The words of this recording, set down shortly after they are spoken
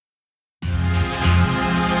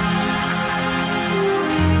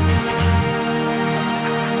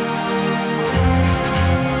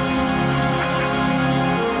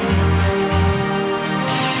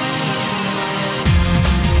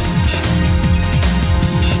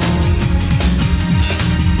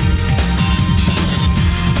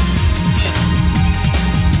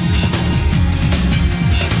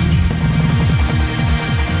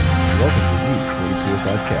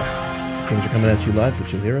at you live,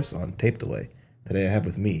 but you'll hear us on tape delay. Today I have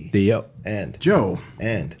with me Theo and Joe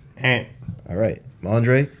and all right,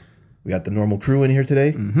 Andre. We got the normal crew in here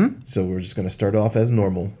today, so we're just gonna start off as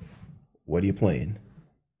normal. What are you playing,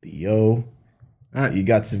 Theo? All right. You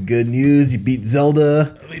got some good news. You beat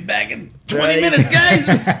Zelda. I'll be back in 20 minutes, guys.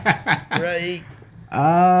 Right.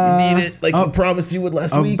 You need it like you promised you would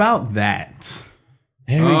last week. About that.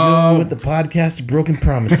 Here we go with the podcast of broken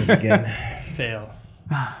promises again. Fail.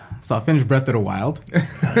 So I finished Breath of the Wild.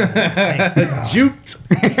 Juked.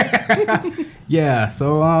 Yeah,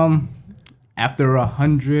 so after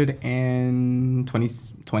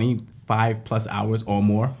 125 plus hours or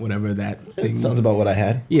more, whatever that thing Sounds about what I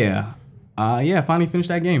had. Yeah. I finally finished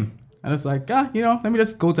that game. And it's like, let me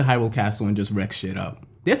just go to Hyrule Castle and just wreck shit up.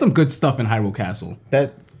 There's some good stuff in Hyrule Castle.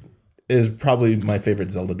 That is probably my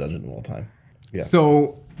favorite Zelda dungeon of all time. Yeah.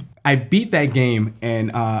 So I beat that game,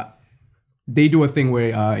 and they do a thing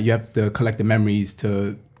where you have to collect the memories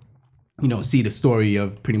to, see the story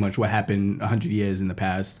of pretty much what happened 100 years in the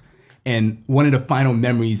past. And one of the final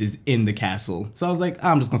memories is in the castle. So I was like,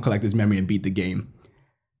 I'm just going to collect this memory and beat the game.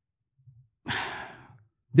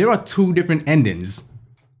 There are two different endings.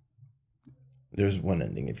 There's one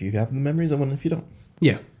ending if you have the memories and one if you don't.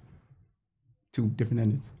 Yeah. Two different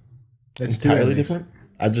endings. That's entirely different?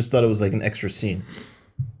 I just thought it was like an extra scene.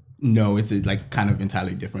 No, it's like kind of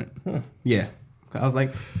entirely different. Huh. Yeah. I was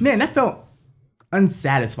like, man, that felt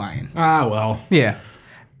unsatisfying. Ah, well. Yeah.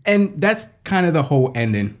 And that's kind of the whole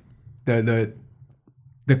ending. The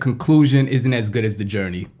conclusion isn't as good as the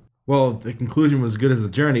journey. Well, the conclusion was good as the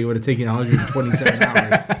journey. It would have taken 127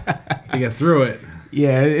 hours to get through it.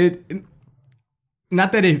 Yeah, it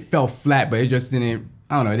not that it fell flat, but it just didn't,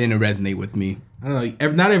 it didn't resonate with me. I don't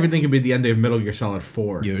know. Not everything can be the end of Metal Gear Solid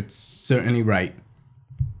 4. You're certainly right.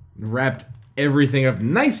 Wrapped everything up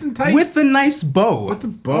nice and tight. With a nice bow. With the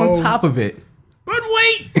bow. On top of it. But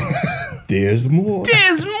wait! There's more.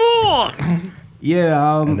 There's more!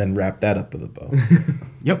 Yeah. And then wrap that up with a bow.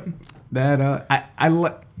 Yep. That,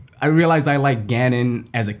 I realize I like Ganon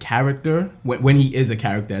as a character, when he is a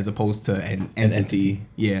character as opposed to an entity.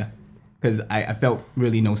 Yeah. Because I felt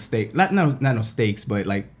really no stake. Not no stakes, but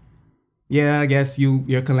like, yeah, I guess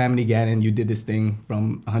you're Calamity Ganon. You did this thing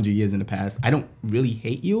from 100 years in the past. I don't really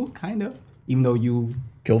hate you, kind of, even though you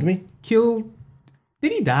killed me. Did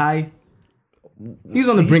he die? He was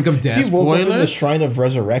on the brink of death. He woke up in the Shrine of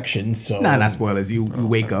Resurrection. So not spoilers. You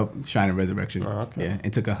wake up, Shrine of Resurrection. Oh, okay. Yeah,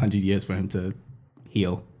 it took 100 years for him to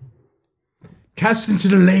heal. Cast into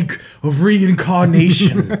the lake of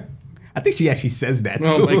reincarnation. I think she actually says that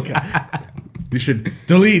too. Oh my god. You should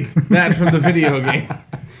delete that from the video game.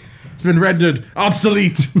 It's been rendered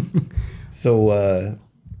obsolete. So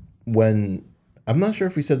when I'm not sure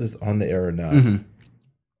if we said this on the air or not,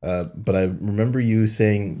 but I remember you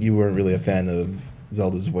saying you weren't really a fan of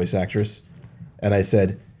Zelda's voice actress, and I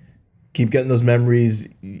said, keep getting those memories.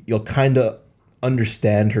 You'll kind of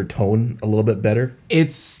understand her tone a little bit better.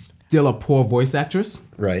 It's still a poor voice actress,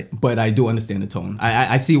 right? But I do understand the tone.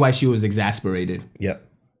 I see why she was exasperated. Yep.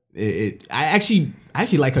 I actually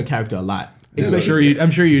like her character a lot. Yeah.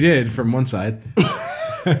 I'm sure you did from one side.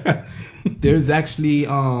 There's actually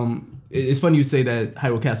it's funny you say that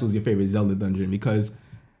Hyrule Castle is your favorite Zelda dungeon, because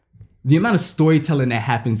the amount of storytelling that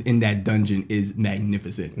happens in that dungeon is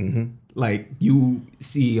magnificent. Like, you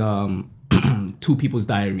see two people's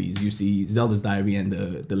diaries. You see Zelda's diary and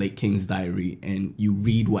the late King's diary, and you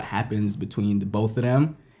read what happens between the both of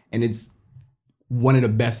them, and it's one of the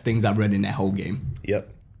best things I've read in that whole game.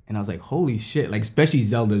 Yep. And I was like, holy shit, like, especially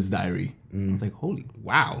Zelda's diary. I was like,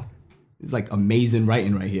 wow. It's like amazing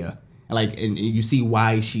writing right here. And you see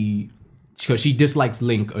why because she dislikes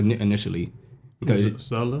Link initially. Because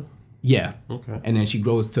Zelda? Yeah. Okay. And then she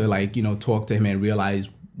grows to talk to him and realize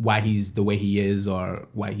why he's the way he is, or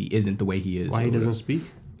why he isn't the way he is. Why he doesn't speak?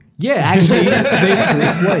 Yeah, actually. They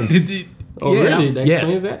explained. Oh, yeah, really? They yes.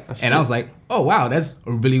 explained that? And I was like, oh, wow, that's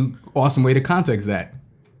a really awesome way to context that.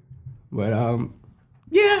 But,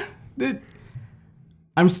 yeah.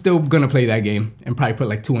 I'm still going to play that game and probably put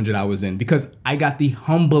like 200 hours in, because I got the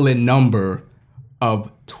humbling number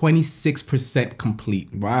of 26%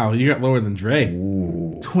 complete. Wow, you got lower than Dre.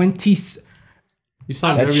 Ooh. 20. You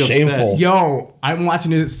sound That's very shameful. upset. Yo, I'm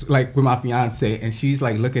watching this like with my fiance, and she's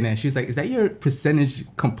like looking at it. She's like, "Is that your percentage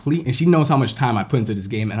complete?" And she knows how much time I put into this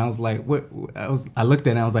game. And I was like, "What?" I looked at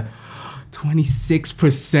it and I was like,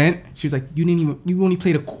 26%. She was like, You only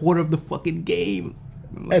played a quarter of the fucking game."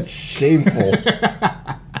 Like, that's shameful.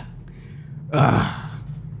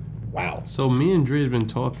 Wow. So me and Dre's been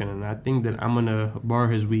talking, and I think that I'm gonna borrow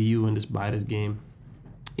his Wii U and just buy this game.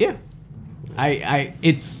 Yeah,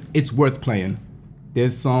 it's worth playing.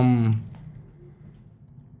 There's some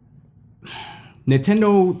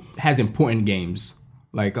Nintendo has important games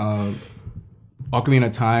like Ocarina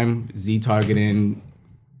of Time, Z Targeting,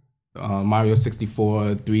 Mario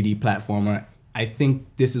 64, 3D platformer. I think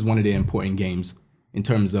this is one of the important games in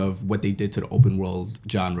terms of what they did to the open world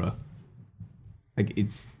genre. Like,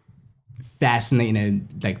 it's fascinating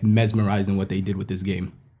and like mesmerizing what they did with this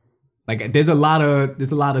game. Like, there's a lot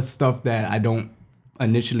of stuff that I don't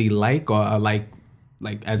initially like or like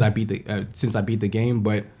as I beat the since I beat the game,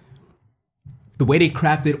 but the way they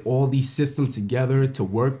crafted all these systems together to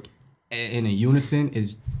work in a unison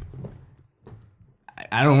is,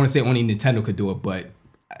 I don't want to say only Nintendo could do it, but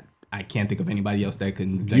I can't think of anybody else that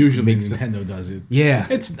can. Like, Usually Nintendo does it. Yeah,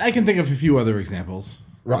 I can think of a few other examples.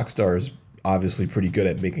 Rockstar is obviously pretty good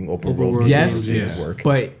at making open world world yes, games work.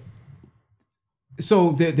 But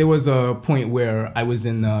so there was a point where I was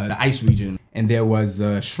in the ice region, and there was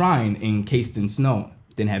a shrine encased in snow.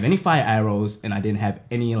 Didn't have any fire arrows, and I didn't have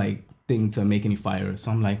any like thing to make any fire.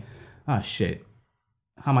 So I'm like, ah, shit.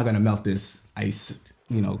 How am I gonna melt this ice,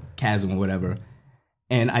 chasm or whatever?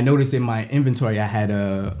 And I noticed in my inventory I had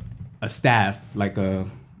a staff, like a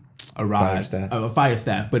rod, a fire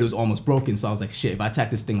staff, but it was almost broken. So I was like, shit, if I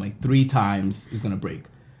attack this thing like 3 times, it's gonna break.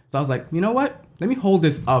 So I was like, you know what? Let me hold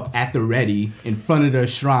this up at the ready in front of the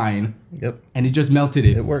shrine. Yep. And it just melted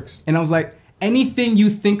it. It works. And I was like, anything you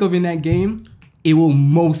think of in that game, it will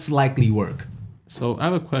most likely work. So I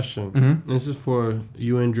have a question. Mm-hmm. This is for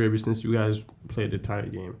you and Dre, since you guys played the entire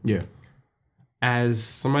game. Yeah. As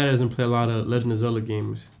somebody that doesn't play a lot of Legend of Zelda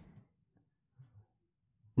games,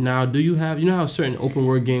 now do you have, how certain open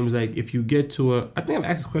world games, like if you get to I think I've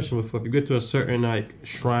asked this question before, if you get to a certain like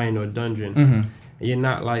shrine or dungeon, and you're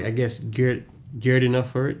not like, I guess, geared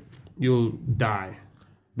enough for it, you'll die.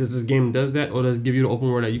 Does this game does that, or does it give you the open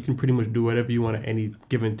world that you can pretty much do whatever you want at any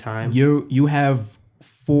given time? You have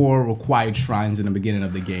 4 required shrines in the beginning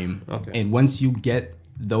of the game. Okay. And once you get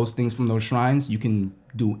those things from those shrines, you can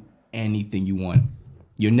do anything you want.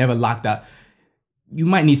 You're never locked out. You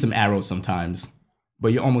might need some arrows sometimes,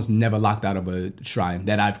 but you're almost never locked out of a shrine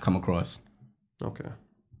that I've come across. Okay.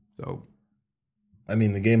 So, I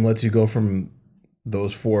mean, the game lets you go from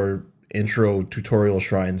those 4 intro tutorial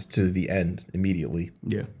shrines to the end immediately.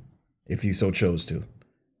 yeah. If you so chose to.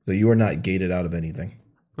 So you are not gated out of anything.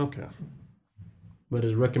 Okay. But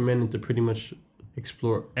it's recommended to pretty much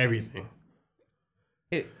explore everything.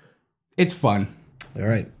 It's fun. All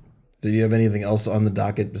right. So do you have anything else on the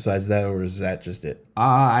docket besides that, or is that just it?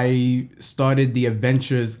 I started the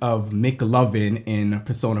adventures of McLovin in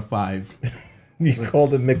Persona 5. You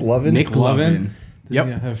called him McLovin? McLovin.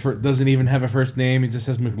 Yep. Doesn't even have a first name. He just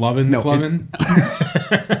says McLovin. No, McLovin.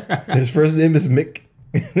 His first name is Mick.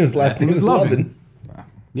 His last name is Lovin.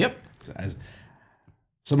 Yep. As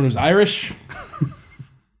someone who's Irish.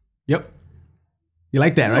 Yep. You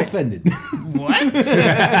like that, I'm right? offended. What?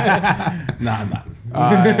 Nah, I'm not.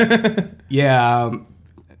 Yeah.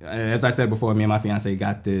 As I said before, me and my fiance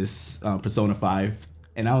got this Persona 5,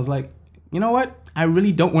 and I was like, you know what? I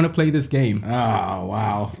really don't want to play this game. Oh,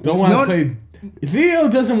 wow. Don't want to play... Theo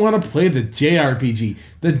doesn't want to play the JRPG.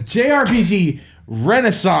 The JRPG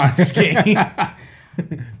Renaissance game.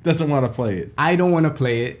 Doesn't want to play it. I don't want to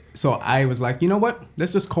play it, so I was like, you know what?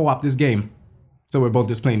 Let's just co-op this game. So we're both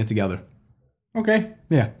just playing it together. Okay.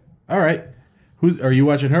 Yeah. All right. Are you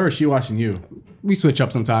watching her or is she watching you? We switch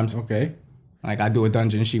up sometimes. Okay. Like, I do a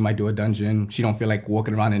dungeon, she might do a dungeon. She don't feel like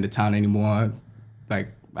walking around in the town anymore. Like,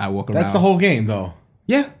 I walk around. That's the whole game, though.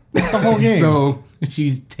 Yeah. That's the whole game. So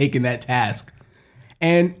she's taking that task.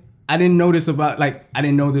 And I didn't know this was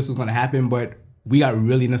going to happen, but we got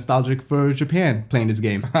really nostalgic for Japan playing this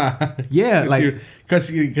game. Yeah.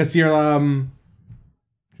 Because you're,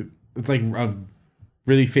 it's like a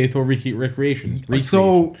really faithful recreation.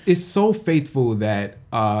 So it's so faithful that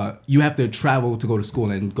you have to travel to go to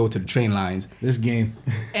school and go to the train lines. This game.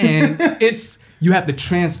 And you have to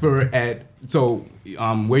transfer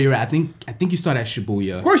where you're at. I think you start at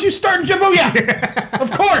Shibuya. Of course you start in Shibuya.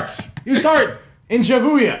 Of course. You start in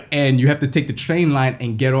Shibuya. And you have to take the train line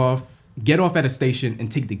and get off at a station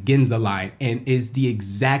and take the Ginza line. And it's the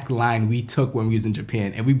exact line we took when we was in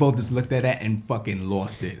Japan. And we both just looked at that and fucking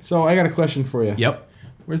lost it. So I got a question for you. Yep.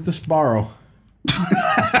 Where's the Sparrow?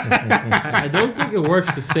 I don't think it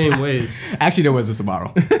works the same way. Actually, there was a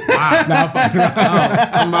Subaru.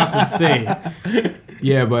 I'm about to say.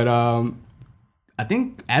 Yeah, but I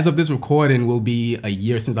think as of this recording will be a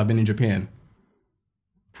year since I've been in Japan.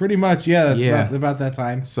 Pretty much, yeah. That's about that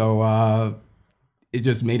time. So it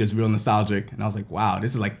just made us real nostalgic. And I was like, wow,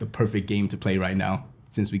 this is like the perfect game to play right now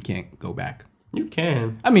since we can't go back. You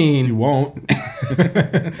can. I mean, You won't.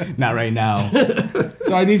 not right now.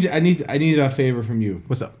 So I need a favor from you.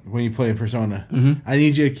 What's up? When you play Persona, I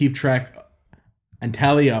need you to keep track and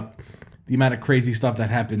tally up the amount of crazy stuff that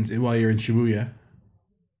happens while you're in Shibuya.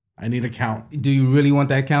 I need a count. Do you really want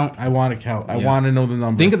that count? I want a count. I want to know the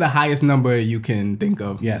number. Think of the highest number you can think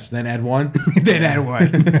of. Yes, then add 1. Then add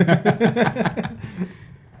 1.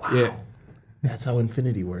 Wow. Yeah. That's how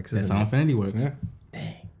infinity works. That's Isn't how it? infinity works. Yeah.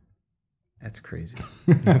 Dang. That's crazy.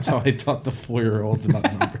 That's how I taught the 4-year-olds about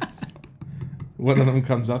numbers. One of them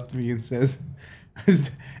comes up to me and says,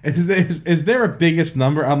 is there a biggest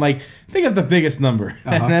number? I'm like, think of the biggest number.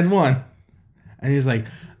 And then 1. And he's like,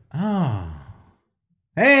 oh.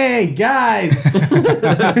 Hey, guys. Look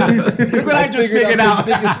what I just figured out.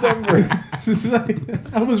 The biggest number. It's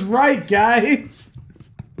like, I was right, guys.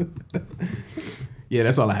 Yeah,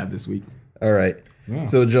 that's all I have this week. All right. Wow.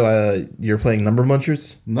 So, Joe, you're playing Number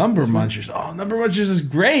Munchers? Number Munchers. Oh, Number Munchers is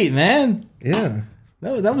great, man. Yeah.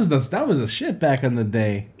 That was the shit back in the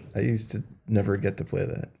day. I used to never get to play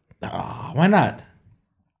that. Oh, why not?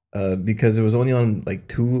 Because it was only on like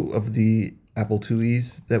 2 of the Apple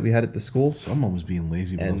IIes that we had at the school. Someone was being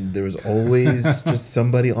lazy. And there was always just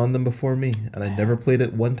somebody on them before me. And I never played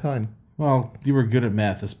it one time. Well, you were good at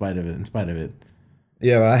math in spite of it.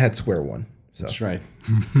 Yeah, well, I had Square One. So That's right.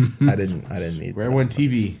 I didn't need Square One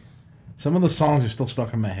TV. Some of the songs are still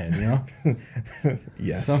stuck in my head, you know?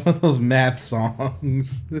 Yes. Some of those math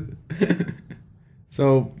songs.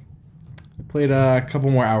 So, played a couple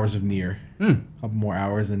more hours of Nier. A couple more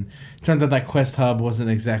hours, and it turns out that Quest Hub wasn't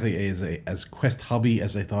exactly as Quest Hubby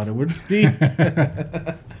as I thought it would be.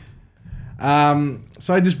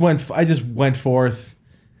 So I just went forth,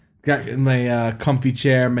 got in my comfy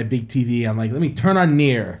chair, my big TV. I'm like, let me turn on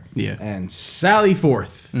Nier, and sally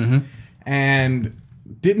forth, and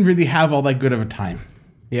didn't really have all that good of a time.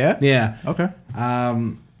 Yeah? Okay.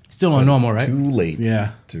 Still on But normal, it's right? Too late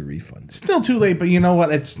Yeah. to refund. Still too late, but you know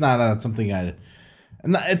what? It's not something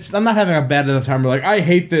I'm not having a bad enough time. We're like, I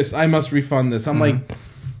hate this. I must refund this. I'm like,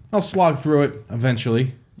 I'll slog through it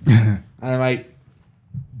eventually. I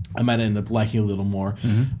might end up liking it a little more.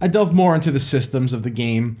 I delved more into the systems of the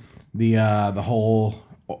game, the whole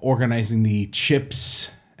organizing the chips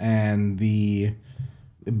and the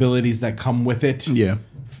abilities that come with it. Yeah.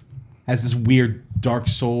 Has this weird Dark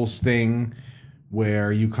Souls thing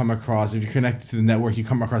where you come across, if you're connected to the network, you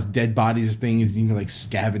come across dead bodies or things, you can like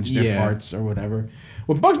scavenge their parts or whatever.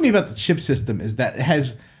 What bugs me about the chip system is that it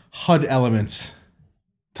has HUD elements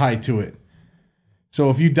tied to it. So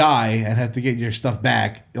if you die and have to get your stuff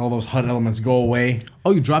back, all those HUD elements go away.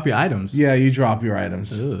 Oh, you drop your items? Yeah, you drop your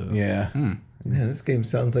items. Ugh. Yeah. Man, this game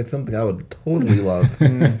sounds like something I would totally love.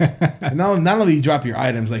 And not only you drop your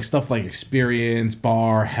items, like stuff like experience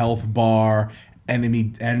bar, health bar,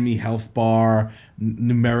 enemy health bar,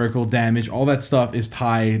 numerical damage, all that stuff is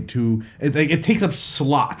tied to it takes up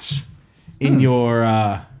slots in your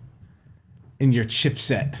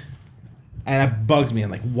chipset, and that bugs me.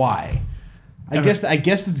 I'm like, why? I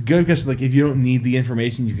guess it's good because like if you don't need the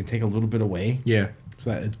information, you can take a little bit away. Yeah.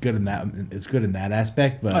 So it's good in that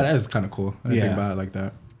aspect. But Oh, that is kind of cool. I didn't think about it like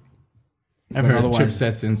that. I've But heard of otherwise-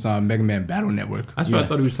 chipsets since Mega Man Battle Network. That's what I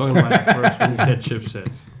thought he was talking about at first when he said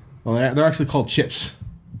chipsets. well, they're actually called chips.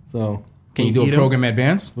 So Can you do a program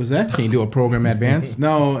advance? was that? Can you do a program advance?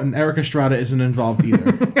 No, and Eric Estrada isn't involved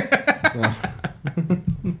either. So,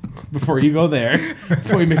 before you go there,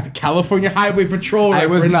 before you make the California Highway Patrol I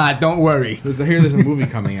was reference, not. Don't worry. I hear there's a movie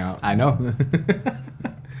coming out. I know.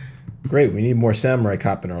 Great, we need more Samurai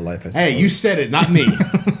Cop in our life. I Hey, suppose. you said it, not me.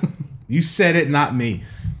 You said it, not me.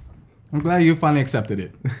 I'm glad you finally accepted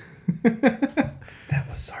it. That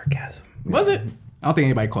was sarcasm. Was it? I don't think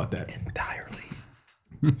anybody caught that. Entirely.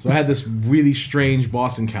 So I had this really strange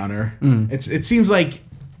boss encounter. It seems like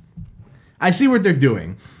I see what they're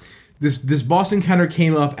doing. This boss encounter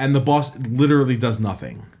came up and the boss literally does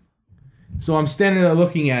nothing. So I'm standing there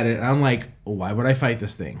looking at it and I'm like, why would I fight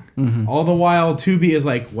this thing? All the while 2B is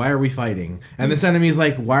like, why are we fighting? And this enemy is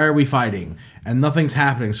like, why are we fighting? And nothing's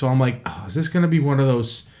happening. So I'm like, oh, is this going to be one of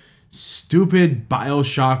those stupid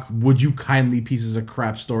BioShock would you kindly pieces of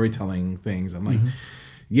crap storytelling things? I'm like,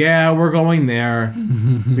 yeah, we're going there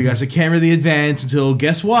because I can't really advance until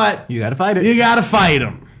guess what? You gotta fight it. You gotta fight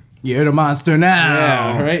him. You're the monster now.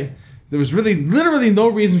 Yeah, right? There was literally no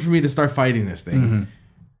reason for me to start fighting this thing.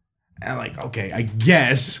 And I'm like, okay, I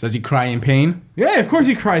guess. Does he cry in pain? Yeah, of course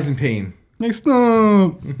he cries in pain. Like,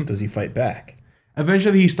 stop. Does he fight back?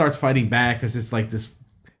 Eventually he starts fighting back because it's like this,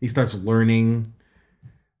 he starts learning.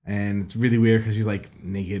 And it's really weird because he's like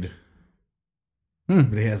naked.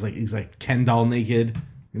 But he's like Ken doll naked.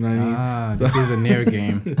 You know what I mean? This is a Nair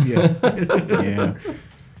game. Yeah.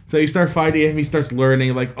 So you start fighting him, he starts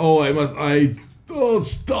learning, like, dodge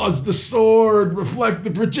the sword, reflect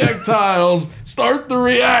the projectiles, start the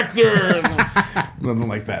reactor. Nothing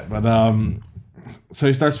like that. But so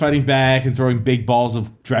he starts fighting back and throwing big balls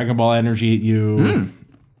of Dragon Ball energy at you.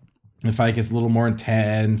 The fight gets a little more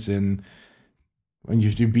intense, and when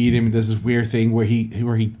you beat him, there's this weird thing where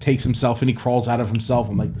he takes himself and he crawls out of himself.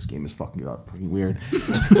 I'm like, this game is fucking weird.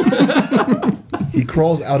 He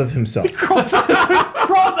crawls out of himself. Crawls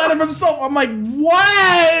out of himself. I'm like,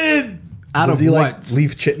 what? Out Does of he what? like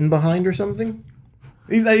leave Chitin behind or something?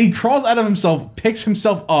 He crawls out of himself, picks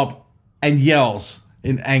himself up, and yells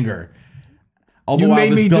in anger. All the You while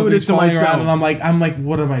made me do building's this to falling around, myself. and I'm like,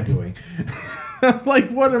 what am I doing? I'm like,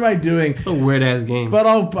 what am I doing? It's a weird ass game. But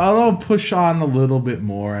I'll push on a little bit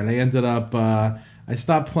more, and I ended up I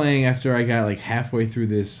stopped playing after I got like halfway through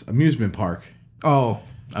this amusement park. Oh,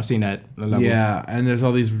 I've seen that level. Yeah, and there's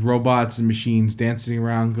all these robots and machines dancing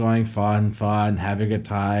around, going fun, having a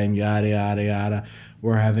time, yada yada yada.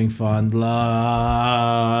 We're having fun,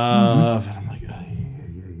 love, and I'm like,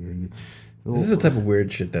 This is the type of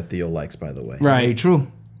weird shit that Theo likes, by the way. Very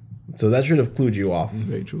true. So that should have clued you off.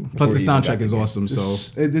 Very true. Plus, the Before you even got soundtrack the is game. awesome. So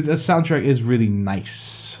The soundtrack is really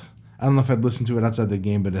nice. I don't know if I'd listen to it outside the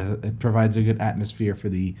game, but it provides a good atmosphere for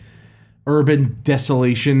the urban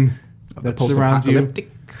desolation that surrounds you.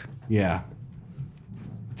 post-apocalyptic. Yeah.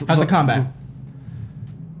 How's the combat?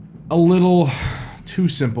 A little too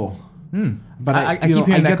simple. But I keep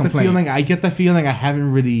hearing that complaint. I get the feeling I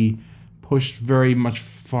haven't really pushed very much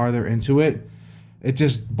farther into it. It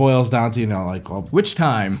just boils down to, Which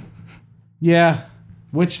time? yeah,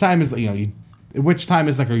 which time is which time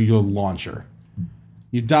is like your launcher.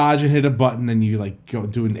 You dodge and hit a button, then you like go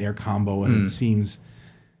do an air combo, and it seems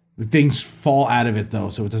the things fall out of it though,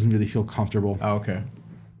 so it doesn't really feel comfortable. Oh, okay.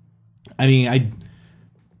 I mean, I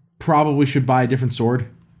probably should buy a different sword.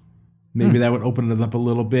 Maybe that would open it up a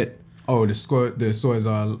little bit. Oh, the swords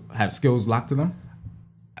have skills locked to them?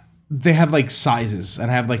 They have like sizes,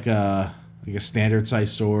 and I have like a standard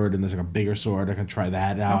size sword, and there's like a bigger sword. I can try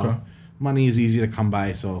that out. Okay. Money is easy to come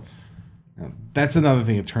by, so that's another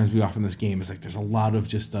thing that turns me off in this game. Is like there's a lot of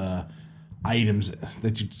just items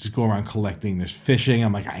that you just go around collecting. There's fishing.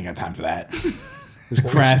 I'm like, I ain't got time for that. There's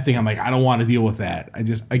crafting. I'm like, I don't want to deal with that. I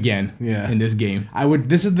just Again, in this game. I would.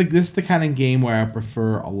 This is the kind of game where I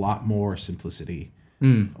prefer a lot more simplicity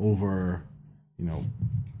over,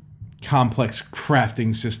 complex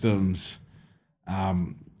crafting systems,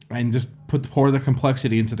 and just pour the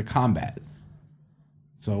complexity into the combat.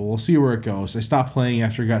 So we'll see where it goes. I stopped playing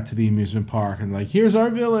after I got to the amusement park, and like, here's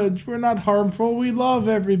our village. We're not harmful. We love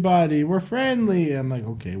everybody. We're friendly. I'm like,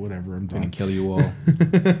 okay, whatever. I'm Gonna done. kill you all.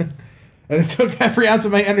 And it took every ounce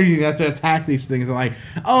of my energy not to attack these things. I'm like,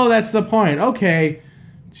 oh, that's the point. Okay.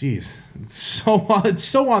 Jeez. It's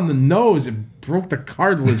so on the nose. It broke the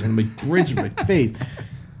cartilage on my bridge of my face.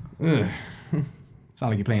 Ugh.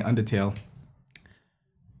 Sound like you're playing Undertale.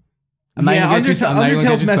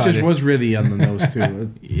 Undertale's message was really on the nose,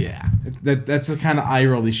 too. Yeah. That's the kind of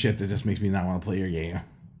eye-rolly shit that just makes me not want to play your game.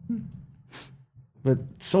 But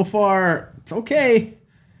so far, it's okay.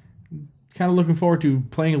 Kind of looking forward to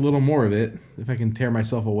playing a little more of it if I can tear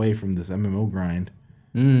myself away from this MMO grind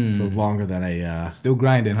for longer than I. Still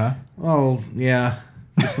grinding, huh? Oh yeah,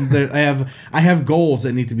 I have goals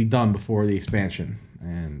that need to be done before the expansion,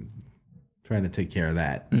 and trying to take care of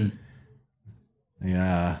that.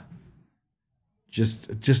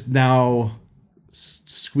 Just now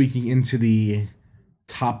squeaking into the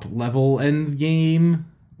top level end game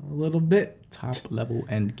a little bit. Top level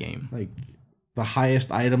end game. Like the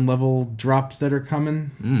highest item level drops that are coming.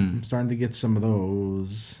 I'm starting to get some of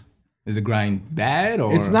those. Is the grind bad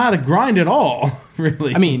or? It's not a grind at all,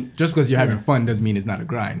 really. I mean, just because you're having fun doesn't mean it's not a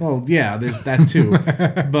grind. Well, yeah, there's that too.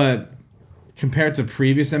 But compared to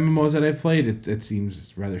previous MMOs that I've played, it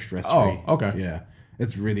seems rather stress-free. Oh, okay. Yeah,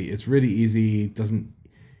 it's really easy. It doesn't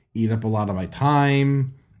eat up a lot of my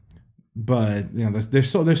time. But there's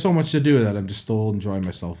so much to do that I'm just still enjoying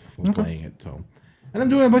myself while playing it. So, and I'm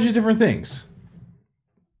doing a bunch of different things.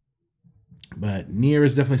 But Nier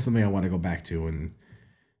is definitely something I want to go back to, and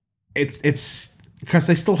it's because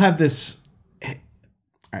I still have this.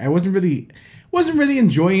 I wasn't really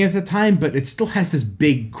enjoying it at the time, but it still has this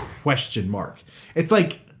big question mark. It's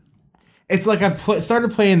like I've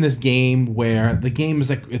started playing this game where the game is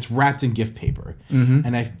like it's wrapped in gift paper,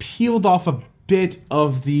 and I've peeled off a bit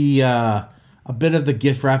of the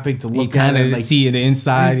gift wrapping to look at it, like see the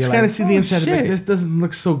inside. You just kind of see the inside. Like, this doesn't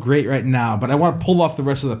look so great right now, but I want to pull off the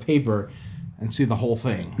rest of the paper and see the whole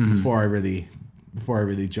thing before I really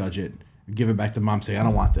judge it Give it back to mom. Say, I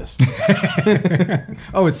don't want this.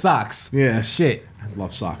 Oh, it's socks. Yeah. Shit. I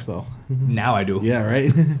love socks though. Now I do. Yeah,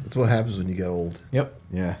 right. That's what happens when you get old. Yep.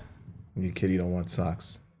 Yeah. When you're a kid, you don't want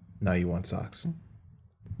socks. Now you want socks.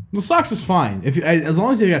 Well, socks is fine. As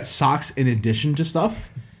long as you got socks in addition to stuff,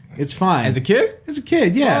 it's fine. As a kid? As a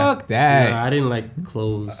kid, yeah. Fuck that. Yeah, I didn't like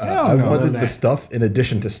clothes. I no. wanted the stuff in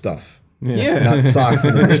addition to stuff. Yeah. Not socks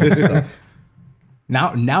in addition to stuff.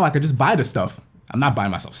 Now I could just buy the stuff. I'm not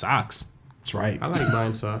buying myself socks. That's right. I like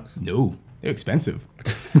buying socks. No, they're expensive.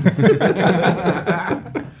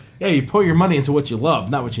 Yeah, you pour your money into what you love,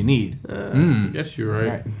 not what you need. I guess you're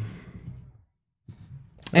right.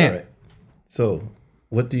 Right. All right. So,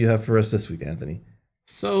 what do you have for us this week, Anthony?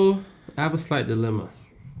 So I have a slight dilemma.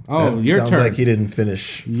 Oh, That your sounds turn. like he didn't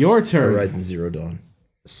finish Your turn. Horizon Zero Dawn.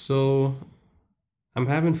 So I'm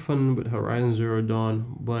having fun with Horizon Zero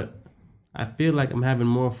Dawn, but I feel like I'm having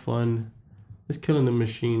more fun just killing the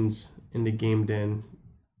machines in the game than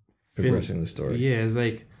Progressing the story. Yeah, it's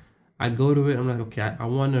like I go to it, I'm like, okay, I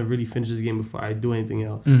want to really finish this game before I do anything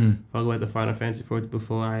else. Mm-hmm. If I go back to Final Fantasy 4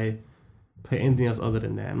 before I play anything else other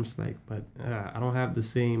than that, I'm just like, but I don't have the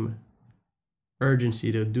same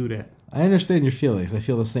urgency to do that. I understand your feelings. I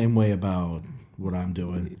feel the same way about what I'm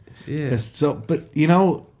doing. Yeah. So, but I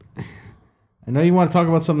know you want to talk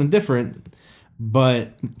about something different,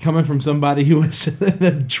 but coming from somebody who was in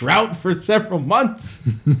a drought for several months,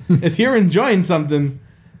 if you're enjoying something,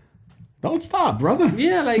 don't stop, brother.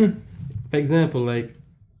 Yeah, like for example, like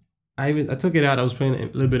I took it out. I was playing a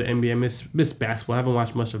little bit of NBA. Miss basketball. I haven't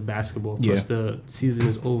watched much of basketball. Plus the season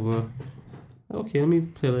is over. Okay, let me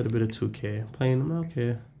play a little bit of 2K. Playing. I'm like,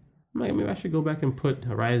 okay. I'm like, maybe I should go back and put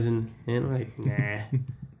Horizon in. I'm like, nah.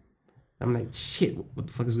 I'm like, shit. What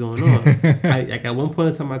the fuck is going on? Like at one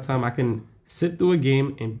point in my time, I can sit through a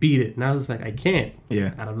game and beat it. Now it's like I can't.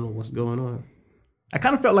 Yeah. I don't know what's going on. I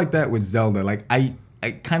kind of felt like that with Zelda. Like I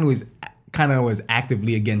kind of was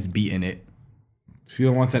actively against beating it. So you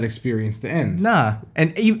don't want that experience to end. Nah,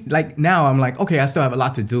 and even, like now I'm like, okay, I still have a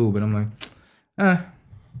lot to do, but I'm like,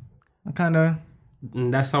 I kind of.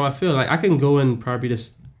 And that's how I feel. Like I can go and probably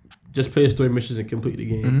just play the story missions and complete the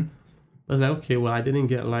game. Mm-hmm. I was like, okay, well, I didn't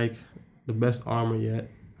get like the best armor yet.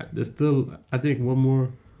 There's still, I think, one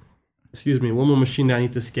more machine that I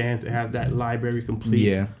need to scan to have that library complete.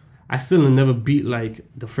 Yeah. I still never beat like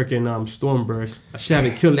the freaking Stormburst. I should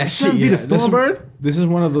haven't killed that shit Beat a yet. Stormbird? This is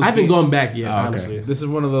one of those. I haven't games- gone back yet, Oh, okay. honestly. This is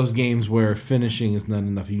one of those games where finishing is not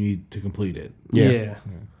enough. You need to complete it. Yeah.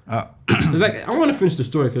 It's like I want to finish the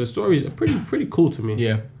story because the story is pretty cool to me.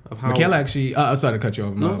 Yeah. Of how. Michaela actually, sorry to cut you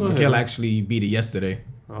off. No, go ahead. Michaela actually beat it yesterday.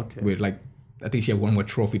 Okay. With like, I think she had one more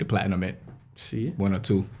trophy to platinum it. See. 1 or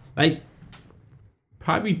 2. Like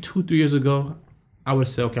probably 2-3 years ago, I would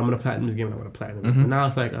say, okay, I'm gonna platinum this game and I'm gonna platinum it. But now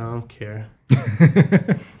it's like I don't care.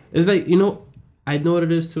 It's like, I know what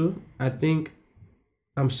it is too. I think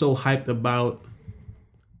I'm so hyped about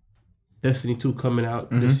Destiny 2 coming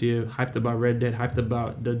out this year, hyped about Red Dead, hyped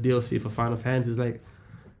about the DLC for Final Fantasy. It's like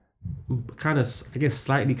kind of, I guess,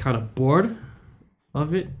 slightly kind of bored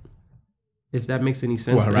of it, if that makes any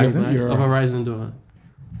sense. What, Horizon? Of Horizon Dawn.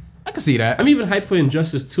 I can see that. I'm even hyped for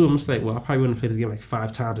Injustice 2. I'm just like, well, I probably wouldn't play this game like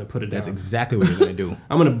 5 times and put it That's down. exactly what you're gonna do.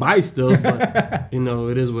 I'm gonna buy it still, but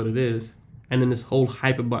it is what it is. And then this whole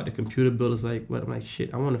hype about the computer build is like, what? I'm like,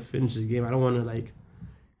 shit. I want to finish this game. I don't want to like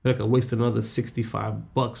feel like I wasted another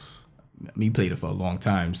 $65. I mean, you played it for a long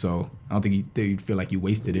time, so I don't think you'd feel like you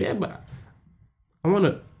wasted it. Yeah, but I want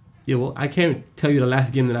to. Yeah, well, I can't tell you the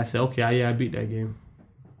last game that I said, okay, I beat that game.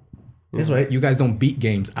 That's right. You guys don't beat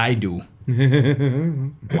games. I do.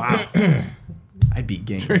 Wow. I beat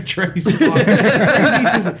games.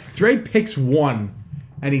 Dre picks one,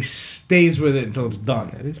 and he stays with it until it's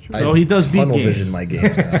done. That is true. So I he does beat tunnel games. vision my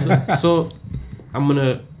games now. So I'm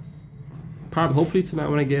gonna hopefully tonight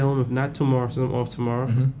when I get home, if not tomorrow, since I'm off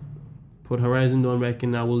tomorrow, put Horizon Dawn back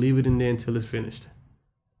in. I will leave it in there until it's finished.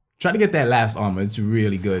 Try to get that last armor. It's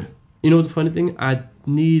really good. You know what the funny thing? I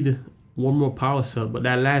need one more power cell, but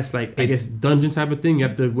that last I guess dungeon type of thing, you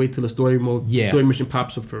have to wait till the story mission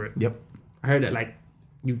pops up for it. Yep. I heard that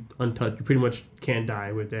you pretty much can't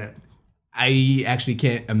die with that. I actually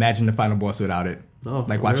can't imagine the final boss without it. Oh,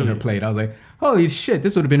 Like watching really? her play it, I was like, holy shit,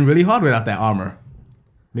 this would have been really hard without that armor.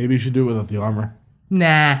 Maybe you should do it without the armor.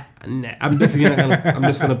 Nah. Nah, I'm definitely not gonna. I'm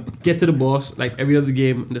just gonna get to the boss like every other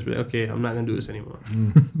game and just be like, okay, I'm not gonna do this anymore.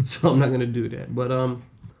 So I'm not gonna do that. But other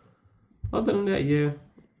than that, yeah,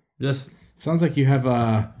 just Sounds like you have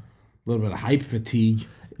a little bit of hype fatigue,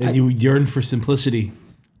 and you yearn for simplicity.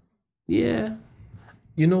 yeah.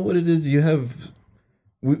 You know what it is?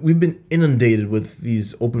 We've been inundated with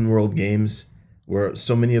these open world games where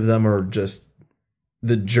so many of them are just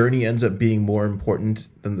the journey ends up being more important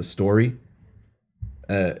than the story.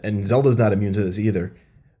 And Zelda's not immune to this either,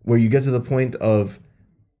 where you get to the point of,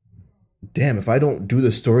 damn, if I don't do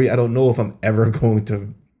the story, I don't know if I'm ever going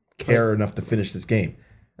to care enough to finish this game.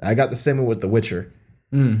 I got the same one with The Witcher.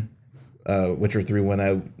 Witcher 3, when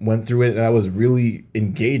I went through it and I was really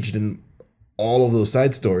engaged in all of those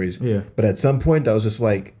side stories. Yeah. But at some point I was just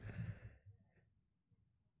like,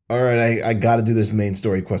 all right, I got to do this main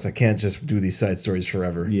story quest. I can't just do these side stories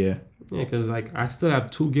forever. Yeah. Yeah, because like I still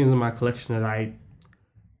have 2 games in my collection that I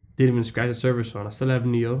didn't even scratch the surface on. I still have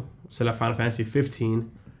Neo, still have Final Fantasy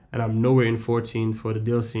 15, and I'm nowhere in 14 for the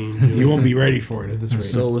DLC. You won't be ready for it at this rate.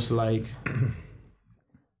 So it's like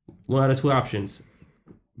one out of 2 options: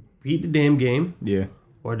 beat the damn game, Yeah.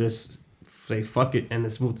 or just say fuck it and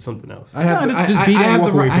let's move to something else. I have, just beat it and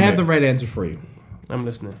walk away I from have it. the right answer for you. I'm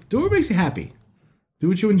listening. Do what makes you happy. Do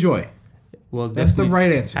what you enjoy. Well, That's the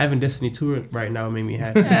right answer. Having Destiny 2 right now made me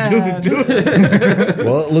happy. Do it.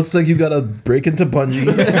 Well, it looks like you got to break into Bungie.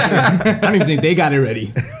 I don't even think they got it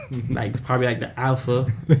ready. Like probably like the alpha.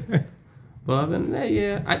 But other than that,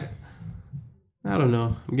 yeah, I don't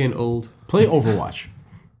know. I'm getting old. Play Overwatch.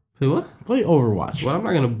 Say what? Play Overwatch. Well, I'm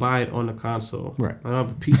not gonna buy it on the console. Right. I don't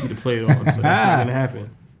have a PC to play it on, so that's not gonna happen.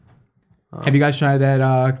 Have you guys tried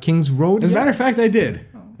that King's Road? As a yet? matter of fact, I did.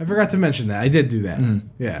 I forgot to mention that. I did do that.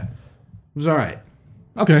 Yeah. It was all right.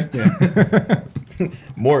 Okay. Yeah.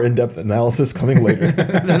 More in-depth analysis coming later.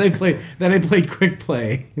 then I played quick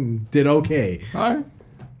play and did okay. All right.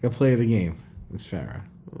 Got play of the game. It's fair.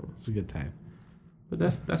 It's a good time. But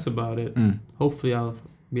that's about it. Hopefully, I'll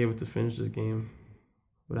be able to finish this game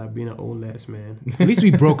without being an old ass man. At least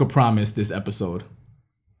we broke a promise this episode.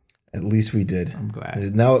 At least we did. I'm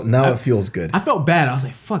glad. Now it feels good. I felt bad. I was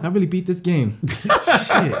like, fuck, I really beat this game.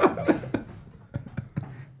 Shit.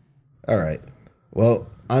 All right. Well,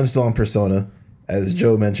 I'm still on Persona. As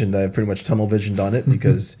Joe mentioned, I've pretty much tunnel visioned on it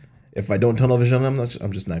because if I don't tunnel vision on it,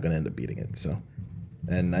 I'm just not going to end up beating it. So,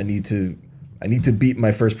 and I need to beat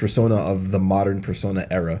my first Persona of the modern Persona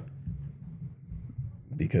era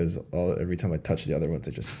because every time I touch the other ones,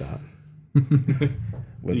 I just stop.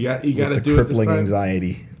 With, You got to do it this crippling time.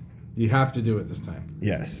 anxiety. You have to do it this time.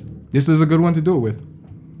 Yes. This is a good one to do it with.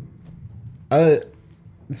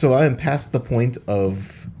 So I am past the point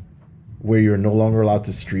of where you're no longer allowed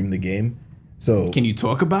to stream the game. So Can you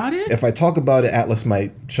talk about it? if I talk about it, Atlas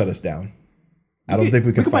might shut us down. I don't think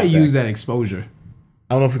we can could fight probably back. use that exposure.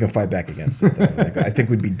 I don't know if we can fight back against it. Though. Like, I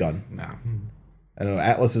think we'd be done. No. I know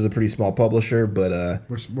Atlas is a pretty small publisher, but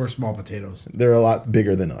We're small potatoes. they're a lot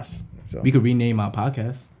bigger than us. So We could rename our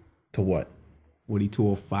podcast to what? Woody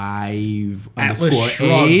 205 Atlas _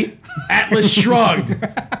 shrugged. Atlas shrugged.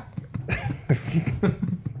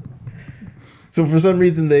 So for some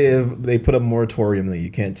reason they put a moratorium that you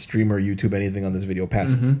can't stream or YouTube anything on this video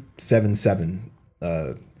past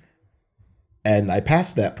 7.7. And I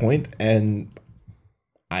passed that point, and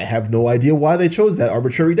I have no idea why they chose that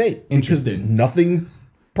arbitrary date. Because Interesting. nothing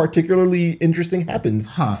particularly interesting happens.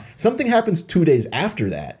 Huh. Something happens 2 days after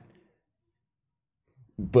that.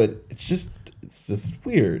 But it's just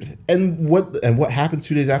weird. And what happens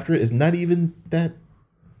 2 days after it is not even that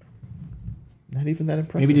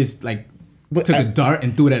impressive. Maybe just like But took a dart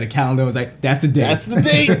and threw it at a calendar and was like, that's the day. That's the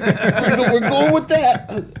date. We're going with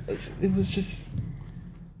that. It was just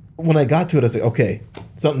when I got to it, I was like, okay,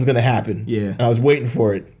 something's gonna happen. Yeah. And I was waiting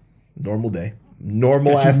for it. Normal day.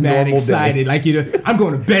 Normal Got ass you mad normal excited. day. Like, I'm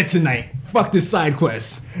going to bed tonight. Fuck this side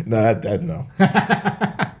quest. No, no.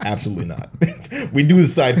 Absolutely not. We do the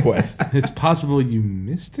side quest. It's possible you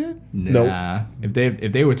missed it? Nah.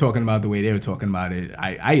 If they were talking about the way they were talking about it,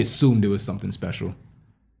 I assumed it was something special.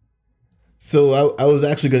 So I was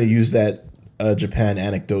actually going to use that Japan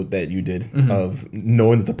anecdote that you did of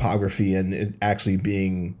knowing the topography and it actually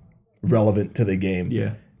being relevant to the game.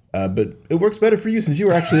 Yeah. But it works better for you since you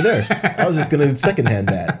were actually there. I was just going to secondhand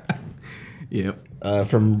that Yep.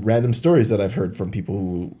 from random stories that I've heard from people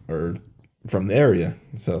who are from the area.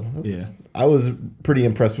 So Yeah. I was pretty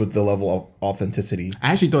impressed with the level of authenticity.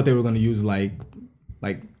 I actually thought they were going to use like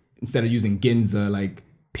instead of using Ginza, like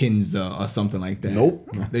Pinza or something like that. Nope.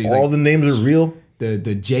 They use, All like, the names are real. the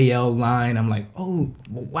JL line. I'm like, oh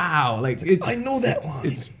wow, like it's I know that line.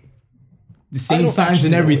 it's the I same don't signs actually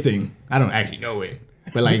and know everything. I don't actually know it,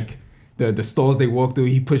 but like the stores they walk through,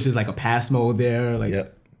 he pushes like a pass mode there. Like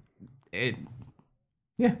Yep. it,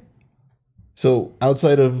 yeah. So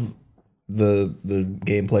outside of the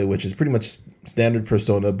gameplay, which is pretty much standard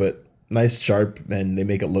Persona, but nice, sharp, and they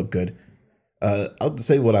make it look good. I'll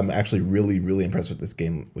say what I'm actually really, really impressed with this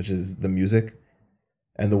game, which is the music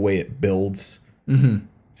and the way it builds.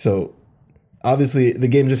 So obviously the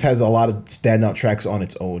game just has a lot of standout tracks on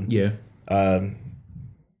its own. Yeah.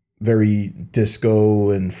 Very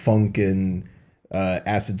disco and funk and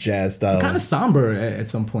acid jazz style. Kind of somber at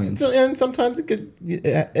some points. And sometimes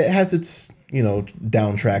it has its,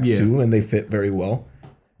 down tracks too, and they fit very well.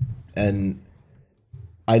 And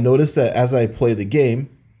I noticed that as I play the game,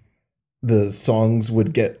 the songs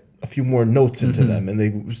would get a few more notes into them, and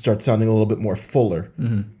they start sounding a little bit more fuller.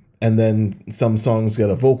 And then some songs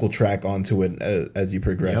get a vocal track onto it as you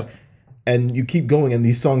progress. Yep. And you keep going, and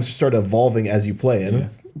these songs start evolving as you play. And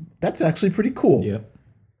that's actually pretty cool. Yeah.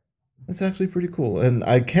 That's actually pretty cool. And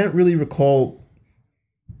I can't really recall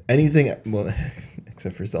anything, well,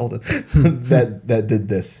 except for Zelda, that did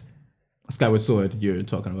this. Skyward Sword you're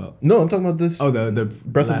talking about. No, I'm talking about this. Oh, the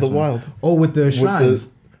Breath of the one. Wild. Oh, with the shrines.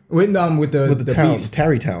 With the town, beast.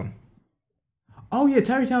 Tarry Town. Oh yeah,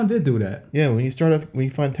 Tarrytown did do that. Yeah, when you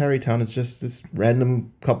find Tarry Town, it's just this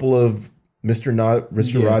random couple of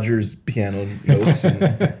Mr. Rogers piano notes,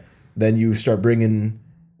 and then you start bringing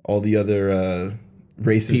all the other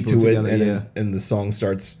races People to together, it, and the song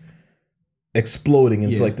starts exploding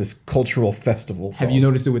into like this cultural festival song. Have you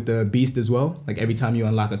noticed it with the beast as well? Like every time you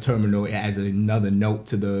unlock a terminal, it adds another note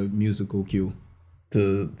to the musical cue.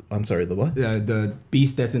 I'm sorry, the what? The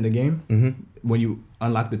beast that's in the game. Mm-hmm. When you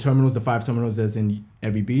unlock the terminals, the 5 terminals that's in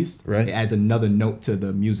every beast, right? It adds another note to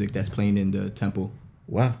the music that's playing in the temple.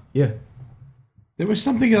 Wow. Yeah. There was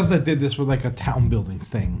something else that did this with like a town building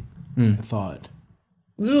thing. I thought.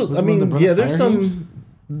 There's some.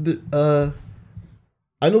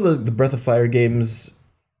 I know the Breath of Fire games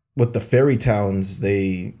with the fairy towns.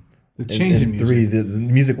 The change in music. 3, the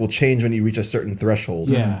music will change when you reach a certain threshold.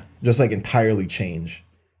 Yeah, just like entirely change.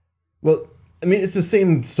 Well, I mean, it's the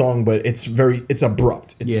same song, but it's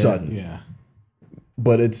abrupt. It's sudden. Yeah,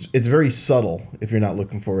 but it's very subtle if you're not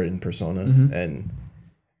looking for it in Persona, and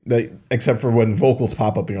except for when vocals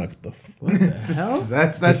pop up, and you're like, what the hell?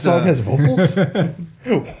 This song has vocals?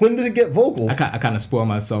 When did it get vocals? I kind of spoiled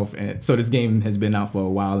myself, and so this game has been out for a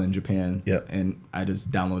while in Japan. Yep. And I just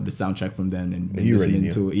downloaded the soundtrack from then and been You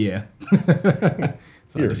listening already to it. Yeah.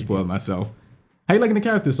 So I just spoiled myself. How you liking the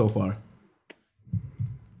characters so far?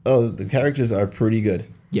 Oh, the characters are pretty good.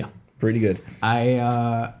 Yeah. Pretty good.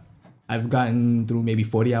 I've gotten through maybe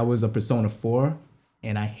 40 hours of Persona 4,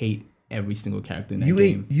 and I hate every single character in that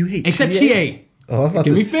game. You hate except Chie? Chie. Oh,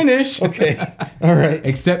 Can we finish? Okay. All right.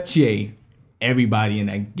 Except Chie. Everybody in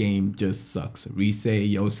that game just sucks. Rise,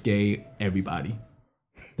 Yosuke, everybody.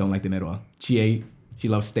 Don't like them at all. Chie, she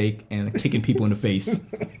loves steak and kicking people in the face.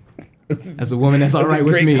 As a woman, that's all right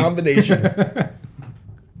with me. Great combination.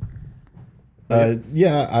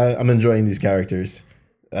 I'm enjoying these characters.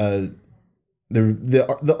 The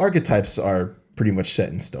archetypes are pretty much set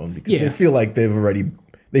in stone because they feel like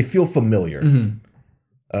they feel familiar.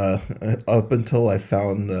 Up until I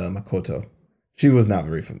found Makoto, she was not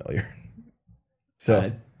very familiar. So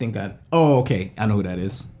I think okay, I know who that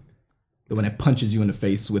is. The one that punches you in the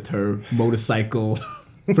face with her motorcycle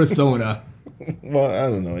persona. Well, I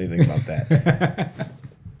don't know anything about that.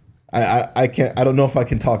 I can't. I don't know if I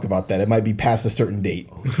can talk about that. It might be past a certain date.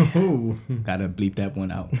 Gotta bleep that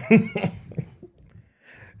one out.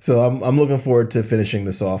 So I'm looking forward to finishing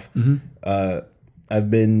this off.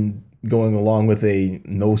 I've been going along with a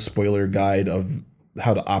no spoiler guide of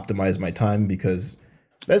how to optimize my time because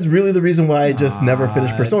that's really the reason why I just never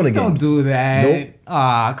finished Persona games. Don't do that.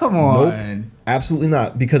 Nope. Come on. Nope. Absolutely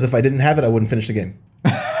not. Because if I didn't have it, I wouldn't finish the game.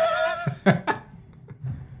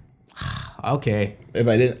 Okay. If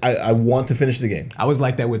I didn't, I want to finish the game. I was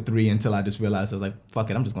like that with 3 until I just realized I was like,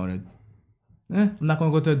 fuck it, I'm just going to. I'm not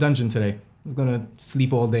going to go to a dungeon today. I'm going to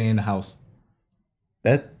sleep all day in the house.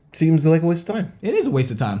 That seems like a waste of time. It is a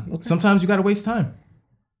waste of time. Okay. Sometimes you got to waste time.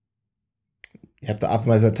 You have to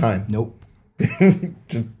optimize that time. Nope.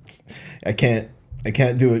 I can't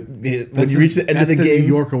do it. When you reach the end of the game, New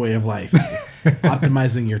Yorker way of life.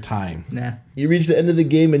 Optimizing your time. Nah. You reach the end of the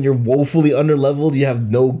game and you're woefully underleveled. You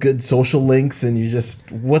have no good social links, and you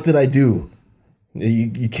just, what did I do?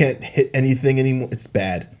 You can't hit anything anymore. It's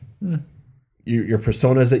bad. Your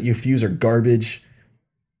personas that you fuse are garbage.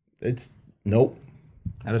 It's nope.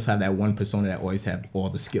 I just have that one persona that always have all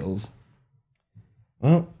the skills.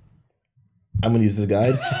 Well, I'm gonna use this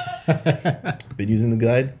guide. Been using the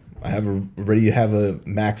guide. I have already have a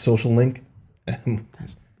max social link.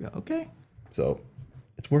 Okay. So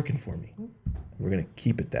it's working for me. We're gonna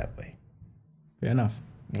keep it that way. Fair enough.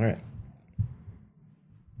 All right.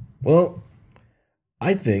 Well,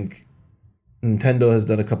 I think Nintendo has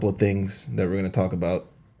done a couple of things that we're gonna talk about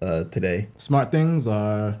today. Smart things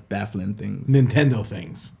or baffling things? Nintendo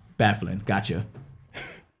things. Baffling. Gotcha.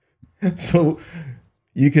 So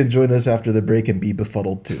You can join us after the break and be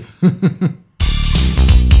befuddled too.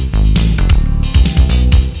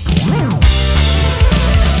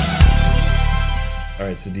 All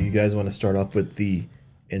right, so do you guys want to start off with the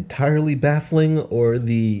entirely baffling or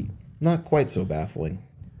the not quite so baffling?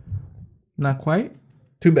 Not quite.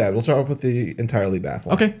 Too bad. We'll start off with the entirely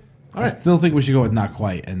baffling. Okay. All I right. still think we should go with not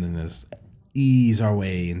quite, and then just ease our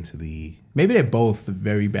way into the Maybe they're both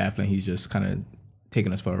very baffling. He's just kind of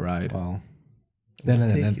taking us for a ride. well. I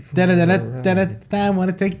I want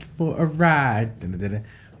to take you for a ride. We haven't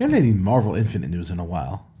had any Marvel Infinite news in a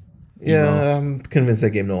while. Yeah, I'm convinced that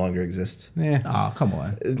game no longer exists. Yeah. Oh, come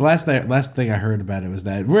on. The last thing I heard about it was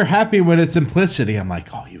that we're happy with its simplicity. I'm like,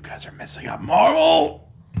 oh, you guys are messing up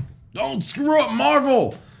Marvel. Don't screw up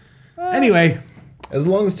Marvel. Anyway, As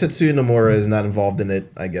long as Tetsuya Nomura is not involved in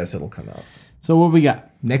it, I guess it'll come out. so what we got?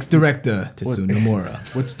 Next director, Tetsuya Nomura.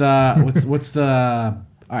 What's the?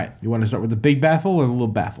 All right, you want to start with the big baffle or the little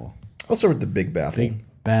baffle? I'll start with the big baffle. Big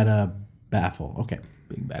bad baffle. Okay.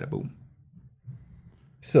 Big bada boom.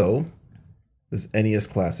 So, this NES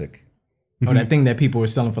Classic. Oh, that thing that people were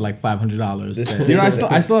selling for like $500. This- You know,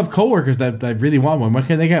 I still have coworkers that really want one. When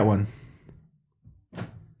can they get one?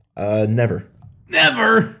 Never.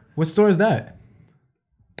 Never. What store is that?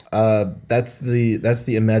 That's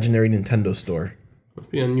the imaginary Nintendo store. Must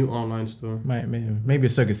be a new online store. Maybe a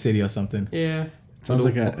Circuit City or something. Yeah. It sounds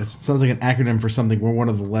like an acronym for something where one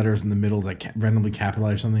of the letters in the middle is like randomly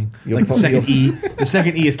capitalized or something. You'll Like the fu- second E. The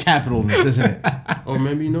second E is capital, isn't it? Or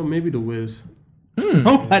maybe maybe the Wiz.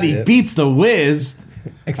 Nobody beats the Wiz.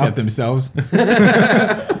 Except themselves.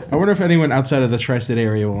 I wonder if anyone outside of the tri-state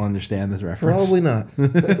area will understand this reference. Probably not.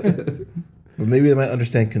 But maybe they might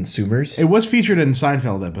understand consumers. It was featured in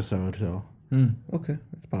Seinfeld episode, so Okay,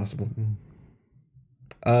 that's possible.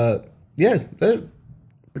 Yeah, that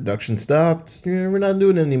production stopped. Yeah, we're not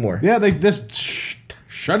doing it anymore. yeah, they just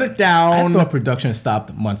shut it I down. thought production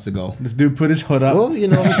stopped months ago. This dude put his hood up. Well, you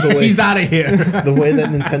know the way He's out of here. the way that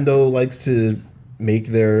Nintendo likes to make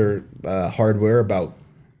their hardware about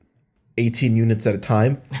 18 units at a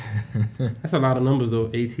time. That's a lot of numbers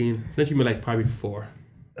though. 18. Don't you mean like probably 4?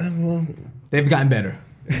 Well, They've gotten better.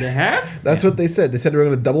 They have? that's what they said. They said they were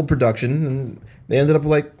going to double production, and they ended up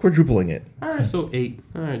like quadrupling it. All right, so 8.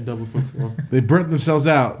 All right, double from 4. They burnt themselves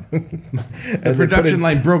out. The And they put production in-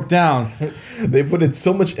 line broke down. They put in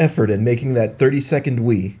so much effort in making that 30-second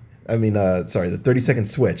Wii. I mean, sorry, the 30-second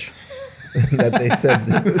Switch. That they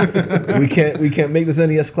said we can't make this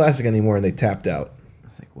NES Classic anymore, and they tapped out.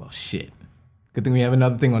 It's like, well, shit. Good thing we have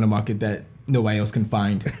another thing on the market that nobody else can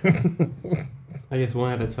find. I guess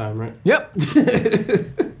one at a time, right? Yep.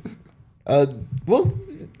 Well,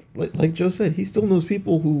 like Joe said, he still knows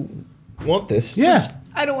people who want this. Yeah.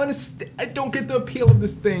 I don't understand. I don't get the appeal of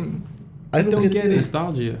this thing. I don't get get it. it.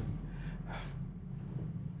 Nostalgia.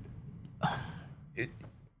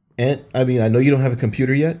 And I mean, I know you don't have a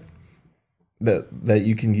computer yet that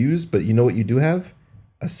you can use, but you know what you do have?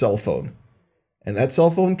 A cell phone. And that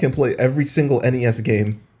cell phone can play every single NES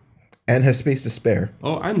game and has space to spare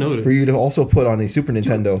Oh, I noticed. for you to also put on a Super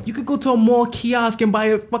Nintendo. You could go to a mall kiosk and buy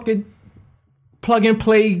a fucking plug and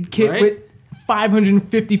play kit Right? with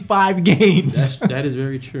 555 games. That is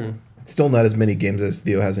very true. Still not as many games as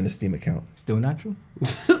Theo has in his Steam account. Still not true.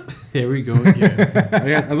 Here we go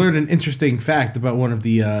again. I learned an interesting fact about one of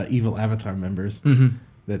the evil Avatar members.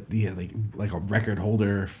 That like a record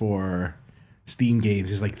holder for Steam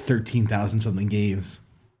games is like 13,000 something games.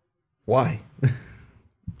 Why?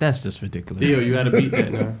 That's just ridiculous. Theo, you got to beat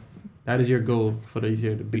that now. That is your goal for this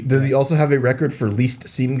year to beat. Does he also have a record for least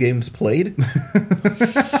Steam games played?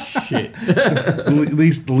 Shit.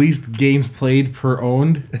 least games played per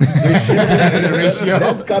owned.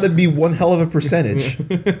 That's got to be one hell of a percentage.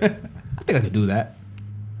 I think I could do that.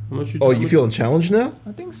 How much Oh, you feeling challenged now?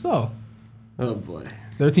 I think so. Oh boy.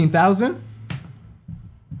 13,000?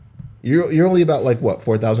 You're only about like what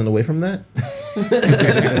 4,000 away from that.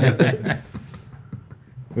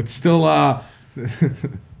 It's still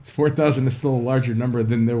 4,000 is still a larger number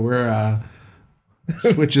than there were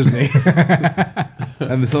Switches made.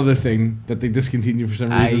 And this other thing that they discontinued for some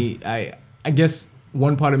reason. I guess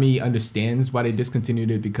one part of me understands why they discontinued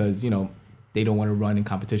it because, you know, they don't want to run in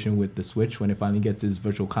competition with the Switch when it finally gets its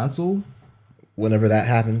virtual console. Whenever that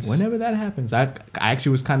happens. Whenever that happens. I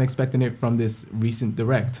actually was kind of expecting it from this recent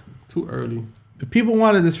Direct. Too early. People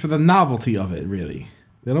wanted this for the novelty of it, really.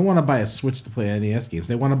 They don't want to buy a Switch to play NES games.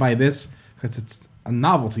 They want to buy this because it's a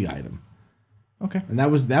novelty item. Okay. And that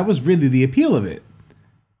was really the appeal of it.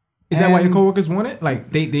 Is that why your coworkers want it?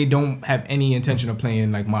 Like, they don't have any intention of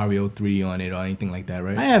playing, like, Mario 3 on it or anything like that,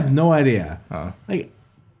 right? I have no idea. Oh. Like,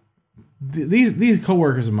 these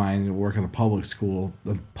coworkers of mine who work in a public school,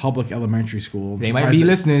 a public elementary school. They might be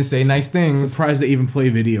listening, say nice things. Surprised they even play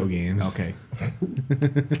video games. Okay.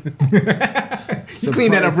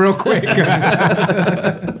 Clean that up real quick.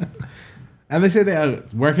 And they say,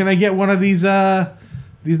 where can I get one of these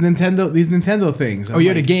Nintendo things? Oh,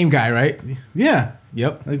 you're the game guy, right? Yeah.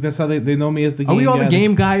 Yep. Like that's how they know me as the game guy. Are we all the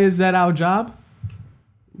game guys at our job?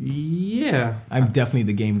 Yeah. I'm definitely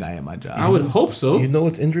the game guy at my job. I would hope so. You know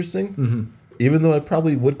what's interesting? Mm-hmm. Even though I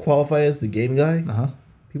probably would qualify as the game guy,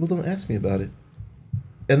 people don't ask me about it.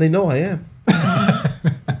 And they know I am.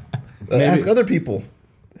 Ask other people.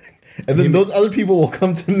 And then those other people will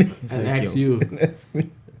come to me and ask you. and ask me.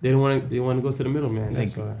 They don't want to go to the middleman.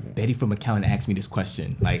 That's like why. Betty from accounting asked me this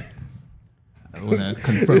question. Like, I want to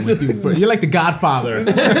confirm with you. You're like the Godfather.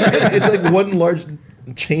 It's like one large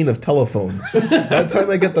chain of telephone. By the time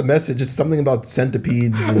I get the message, it's something about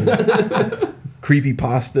centipedes and creepy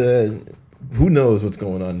pasta. And who knows what's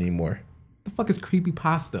going on anymore? The fuck is creepy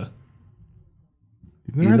pasta?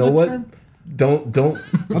 You know what? Term? Don't.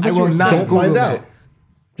 I will not Don't Google find it. out.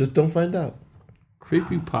 Just don't find out.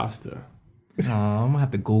 Creepy pasta. Oh, I'm gonna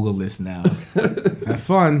have to Google this now. Have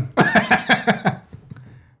fun. I'm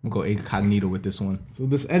gonna go incognito with this one. So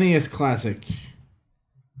this NES Classic.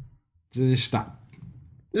 Just stop.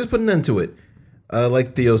 Just put an end to it.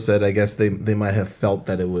 Like Theo said, I guess they might have felt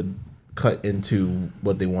that it would cut into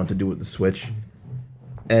what they want to do with the Switch.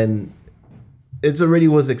 And it already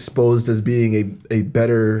was exposed as being a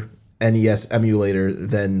better NES emulator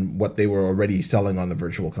than what they were already selling on the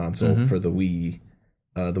Virtual Console for the Wii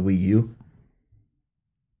U.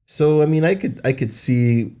 So I mean, I could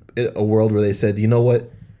see a world where they said, you know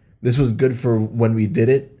what, this was good for when we did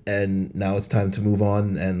it, and now it's time to move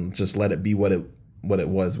on and just let it be what it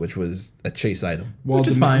was, which was a chase item. Which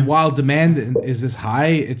is fine. While demand is this high,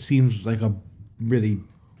 it seems like a really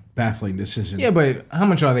baffling decision. Yeah, but how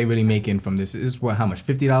much are they really making from this? Is what? How much?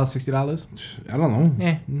 $50, $60? I don't know.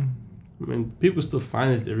 Yeah. I mean, people still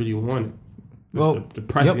find it if they really want it. Well, the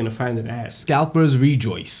price is gonna find it at. Scalpers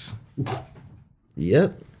rejoice.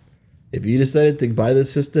 Yep. If you decided to buy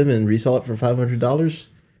this system and resell it for $500,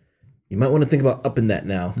 you might want to think about upping that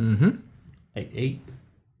now. Mm-hmm. Like 8.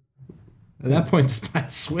 At that point, just buy a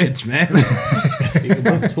Switch, man. You can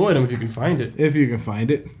buy a toy them if you can find it. If you can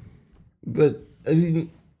find it. But I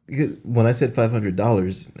mean, when I said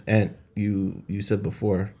 $500, and you said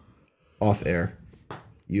before, off air,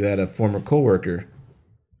 you had a former coworker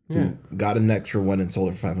who got an extra one and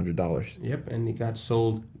sold it for $500. Yep, and it got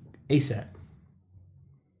sold ASAP.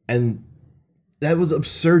 And that was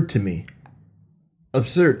absurd to me.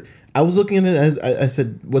 Absurd. I was looking at it and I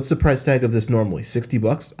said, what's the price tag of this normally?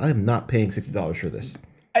 $60? I am not paying $60 for this.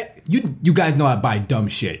 You guys know I buy dumb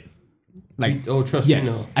shit. Like, Trust me,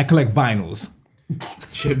 yes, no. I collect vinyls.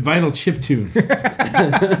 Vinyl chip tunes.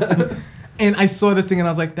 And I saw this thing and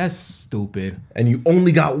I was like, that's stupid. And you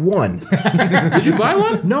only got one. Did you buy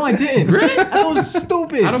one? No, I didn't. Really? That was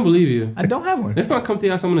stupid. I don't believe you. I don't have one. Next time I come to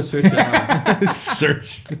your house, I'm gonna search the house.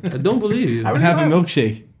 Search. I don't believe you. I would have a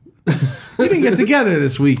milkshake. We didn't get together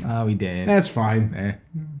this week. Oh, we did. That's fine.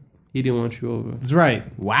 He didn't want you over. That's right.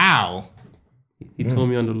 Wow. He told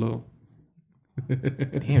me on the low.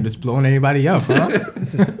 Damn, just blowing everybody up, huh?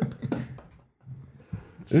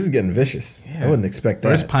 This is getting vicious. I wouldn't expect that.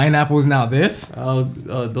 First pineapples, now this. Oh,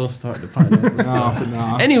 don't start the pineapple stuff.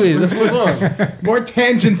 No. Anyways, let's move on. More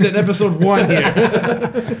tangents in episode 1 here.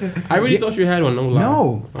 I really thought you had one. No lie.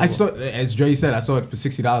 No. Oh. I saw, as Dre said, I saw it for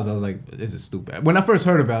 $60. I was like, this is stupid. When I first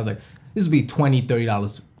heard of it, I was like, this would be $20,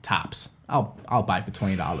 $30 tops. I'll buy it for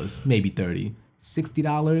 $20, maybe $30.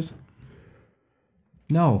 $60?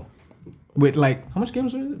 No. With like, how much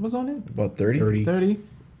games was on it? About 30? 30?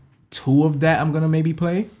 2 of that I'm gonna maybe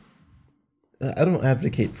play. I don't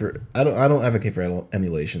advocate for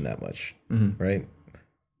emulation that much, right?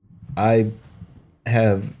 I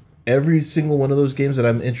have every single one of those games that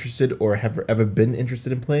I'm interested or have ever been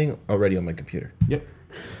interested in playing already on my computer. Yep.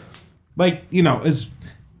 Like, you know, as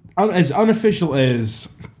unofficial as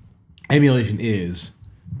emulation is,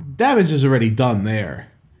 damage is already done there.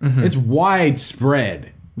 It's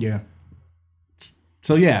widespread. Yeah.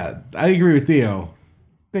 So yeah, I agree with Theo.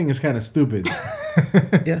 Thing is kind of stupid.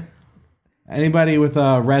 Yeah. Anybody with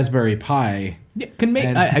a Raspberry Pi can make.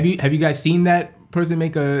 Have you guys seen that person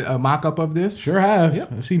make a mock-up of this? sure have.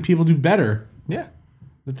 Yep. I've seen people do better. Yeah.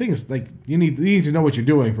 The thing is, like, you need to know what you're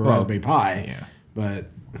doing for Raspberry Pi. Yeah. But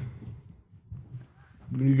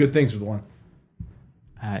you do good things with one.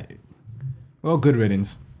 Well, good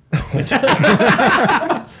riddance.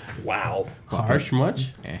 Wow. Harsh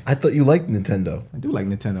much? I thought you liked Nintendo. I do like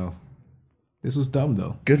Nintendo. This was dumb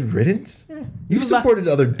though. Good riddance. You was not- supported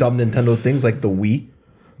other dumb Nintendo things like the Wii.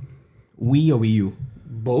 Wii or Wii U?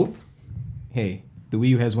 Both. Hey, the Wii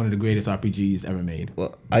U has one of the greatest RPGs ever made.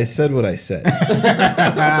 Well, I said what I said.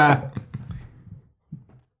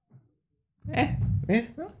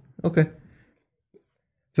 Okay.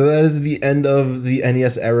 So that is the end of the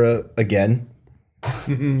NES era again.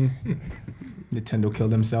 Nintendo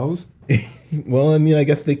killed themselves. Well, I mean, I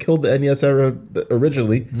guess they killed the NES era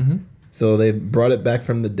originally, so they brought it back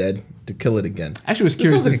from the dead to kill it again. Actually, was This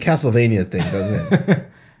curious. sounds like a Castlevania thing, doesn't it?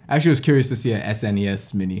 Actually, was curious to see an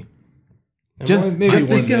SNES mini. Just Maybe I one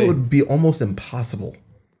think that day. would be almost impossible.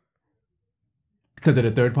 Because of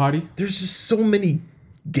the third party? There's just so many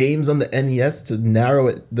games on the NES to narrow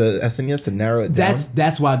it, the SNES to narrow it down.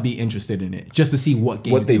 That's why I'd be interested in it. Just to see what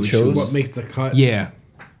games What they would chose? choose. What makes the cut? Yeah.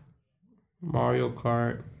 Mario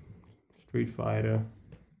Kart, Street Fighter.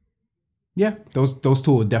 Yeah. Those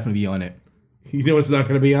two will definitely be on it. You know what's not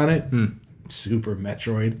going to be on it? Super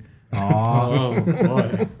Metroid. Oh. Oh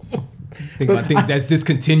boy. Think about things that's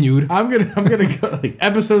discontinued. I'm gonna go like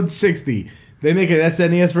episode 60. They make an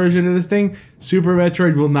SNES version of this thing. Super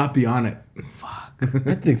Metroid will not be on it.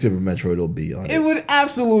 I think Super Metroid will be on it. It would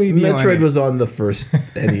absolutely be on Metroid it. was on the first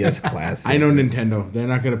NES Classic. I know Nintendo. They're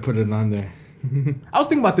not gonna put it on there. I was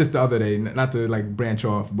thinking about this the other day, not to like branch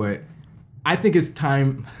off, but I think it's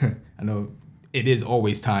time. I know it is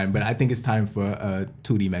always time, but I think it's time for a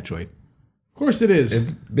 2D Metroid. Of course it is.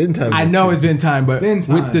 It's been time. I know it's been time, but Been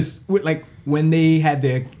time. with this, with like when they had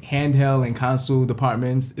their handheld and console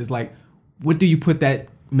departments, it's like, what do you put that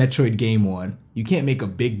Metroid game on? You can't make a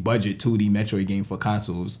big budget 2D Metroid game for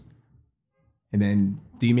consoles. And then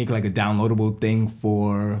do you make like a downloadable thing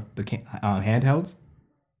for the handhelds?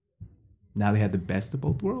 Now they have the best of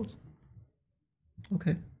both worlds.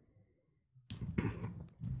 Okay.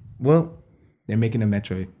 Well, They're making a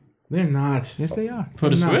Metroid. They're not. Yes, they are. For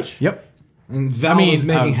the No. Switch? Yep. And Valve I mean, is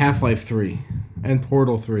making Half-Life 3 and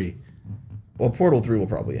Portal 3 Portal 3 will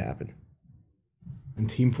probably happen. and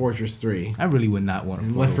Team Fortress 3 I really would not want to.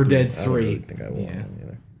 and Left 4 Dead I don't really 3. think I will Yeah.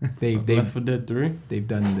 either. They've Left 4 Dead 3? they've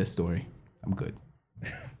done this story. I'm good.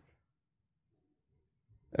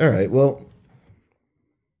 All right. Well,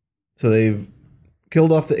 so they've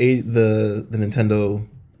killed off the Nintendo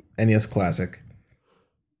NES Classic,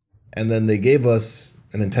 and then they gave us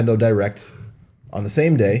a Nintendo Direct on the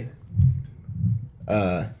same day.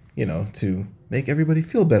 To make everybody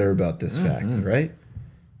feel better about this fact, right?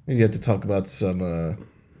 You get to talk about some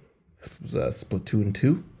Splatoon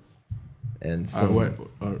 2 and some what?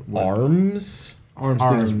 ARMS. Arms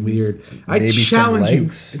thing is weird. I Maybe some challenge you.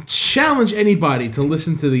 legs. I challenge anybody to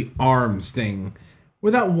listen to the Arms thing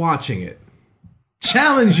without watching it.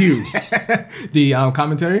 Challenge you. The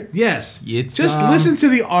commentary? Yes. It's, Just listen to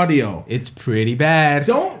the audio. It's pretty bad.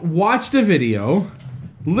 Don't watch the video.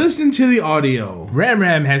 Listen to the audio.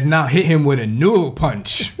 Ram has now hit him with a noodle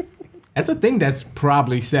punch. That's a thing that's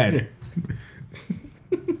probably said.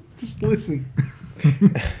 Just listen.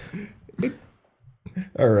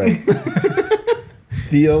 All right.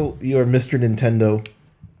 Theo, you're Mr. Nintendo.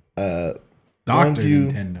 Dr. you-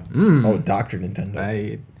 Nintendo. Oh, Dr.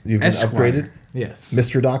 Nintendo. You've been Esquire. upgraded? Yes.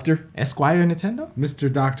 Mr. Doctor? Esquire Nintendo?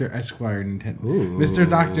 Mr. Dr. Esquire Nintendo. Ooh. Mr.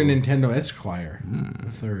 Dr. Nintendo Esquire.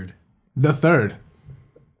 The third. The third.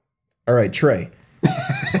 All right, Trey.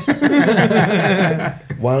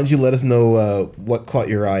 Why don't you let us know what caught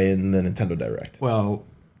your eye in the Nintendo Direct? Well,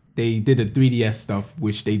 they did the 3DS stuff,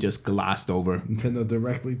 which they just glossed over. Nintendo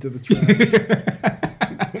directly to the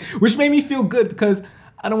trash. Which made me feel good because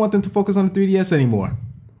I don't want them to focus on the 3DS anymore.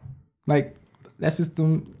 Like, that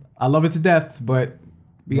system, I love it to death, but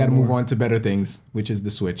we got to move on to better things, which is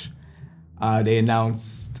the Switch. They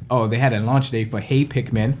announced, they had a launch date for Hey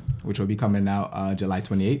Pikmin, which will be coming out July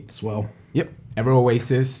 28th. Swell. Yep. Ever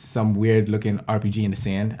Oasis, some weird looking RPG in the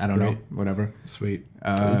sand. I don't know. Whatever. Sweet.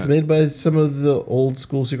 It's made by some of the old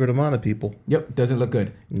school Secret of Mana people. Yep. Doesn't look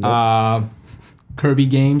good. Kirby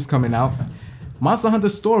games coming out. Monster Hunter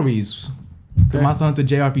Stories. The Monster Hunter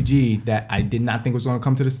JRPG that I did not think was going to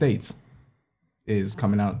come to the States is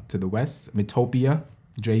coming out to the West. Metopia,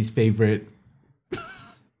 Dre's favorite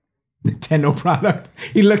Nintendo product.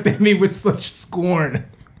 He looked at me with such scorn.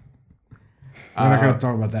 We're not going to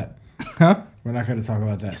talk about that. Huh? We're not going to talk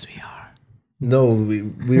about that. Yes, we are. No,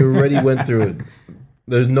 we already went through it.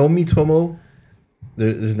 There's no Mitomo.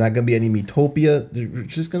 There's not going to be any Metopia. We're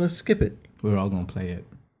just going to skip it. We're all going to play it.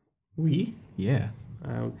 We? Yeah.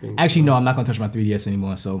 I don't think. Actually, no, I'm not going to touch my 3DS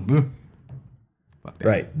anymore, so. Fuck that.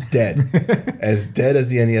 Right, dead. As dead as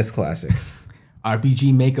the NES Classic.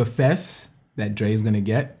 RPG Maker Fest that Dre's going to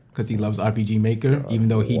get because he loves RPG Maker, even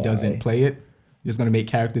though he doesn't why? play it. Just going to make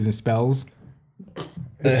characters and spells.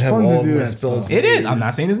 I have fun to all of do my that spells. stuff. It is. I'm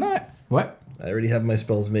not saying it's not. What? I already have my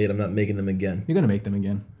spells made. I'm not making them again. You're gonna make them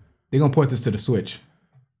again. They're gonna port this to the Switch.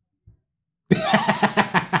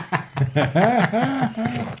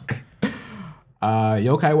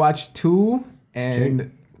 Yokai Watch 2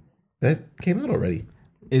 and That came out already.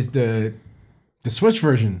 is the Switch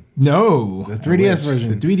version. no The 3DS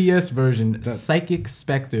version. The 3DS version, Psychic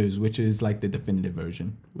Specters, which is like the definitive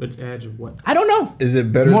version. Which adds what? I don't know. Is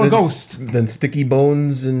it better More than, Ghost. than Sticky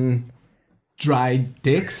Bones and Dry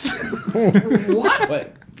dicks.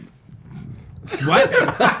 What?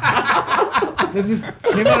 That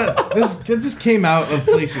just came out of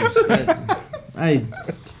places.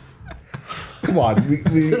 come on, we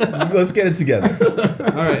let's get it together.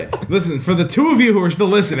 All right, listen, for the two of you who are still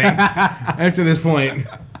listening after this point,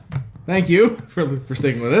 thank you for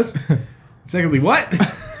sticking with us. Secondly, what?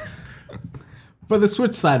 For the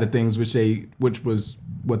Switch side of things, which was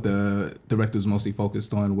what the directors mostly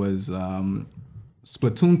focused on, was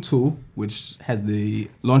Splatoon 2, which has the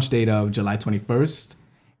launch date of July 21st,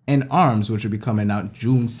 and ARMS, which will be coming out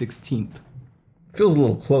June 16th. Feels a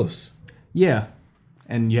little close. Yeah,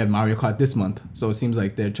 and you have Mario Kart this month, so it seems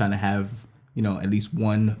like they're trying to have, at least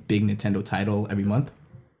one big Nintendo title every month,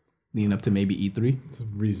 leading up to maybe E3. It's a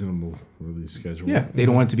reasonable release schedule. Yeah, they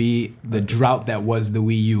don't want it to be the drought that was the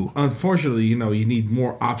Wii U. Unfortunately, you need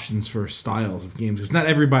more options for styles of games because not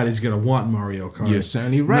everybody's gonna want Mario Kart. You're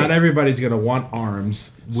certainly right. Not everybody's gonna want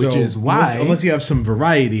ARMS, Which is why- unless you have some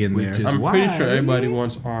variety in there. Which is I'm why- pretty sure everybody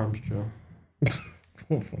wants arms, Joe.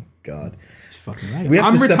 Oh my god. It's fucking right. We have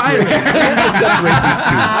I'm to retiring. separate these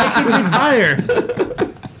two. I can retire.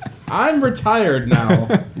 I'm retired now.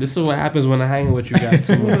 This is what happens when I hang with you guys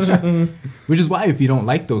too much. Which is why if you don't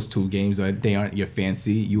like those two games or they aren't your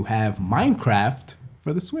fancy, you have Minecraft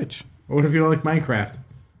for the Switch. What if you don't like Minecraft?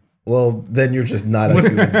 Well, then you're just not a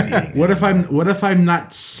human being. What if I'm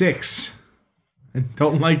not 6 and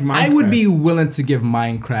don't like Minecraft? I would be willing to give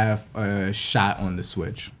Minecraft a shot on the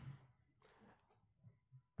Switch.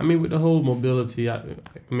 I mean, with the whole mobility,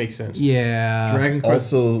 it makes sense. Yeah. Dragon Quest.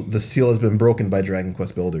 Also, the seal has been broken by Dragon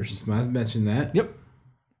Quest builders. I mentioned that. Yep.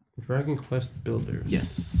 Dragon Quest builders.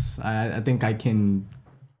 Yes. I think I can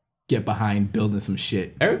get behind building some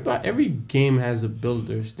shit. Every game has a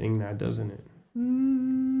builders thing now, doesn't it?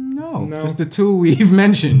 No. No. Just the two we've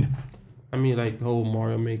mentioned. I mean, like the whole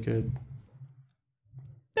Mario Maker.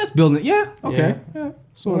 That's building. Yeah. Okay. Yeah.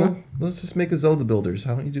 Sort of. Well, let's just make a Zelda builders.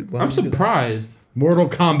 How don't you do? why I'm don't you do that? surprised. Mortal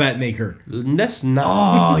Kombat Maker. That's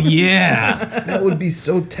not. Oh, yeah. That would be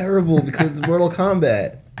so terrible because it's Mortal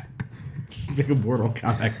Kombat. Make a Mortal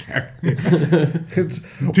Kombat character. It's,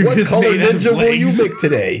 Dude, what it's color made out of ninja will you legs. make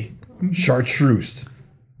today? Chartreuse.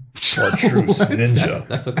 Chartreuse ninja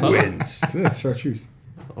That's a color? wins. Yeah, chartreuse.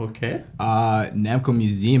 Okay. Namco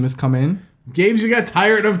Museum is coming. Games you got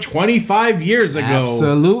tired of 25 years ago.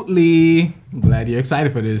 Absolutely. I'm glad you're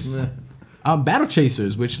excited for this. Battle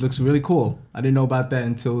Chasers, which looks really cool. I didn't know about that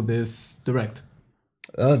until this direct.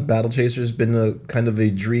 Battle Chaser's been a kind of a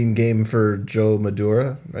dream game for Joe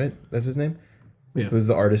Madura, right? That's his name? Yeah. Who's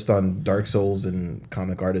the artist on Dark Souls and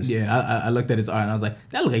comic artist. Yeah, I looked at his art and I was like,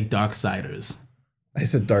 that look like Darksiders. I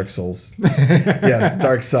said Dark Souls. Yes,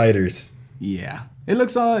 Darksiders. Yeah. It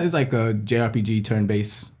looks it's like a JRPG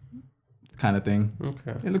turn-based kind of thing.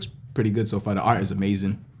 Okay. It looks pretty good so far. The art is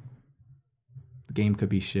amazing. The game could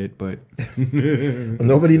be shit, but Well,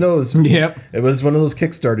 nobody knows. yep. It was one of those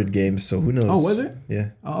Kickstarted games, so who knows? Oh, was it? Yeah.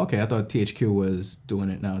 Oh, okay. I thought THQ was doing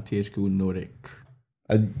it now. THQ Nordic.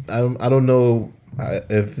 I don't know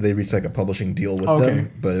if they reached like a publishing deal with Okay.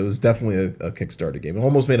 them, but it was definitely a Kickstarter game. It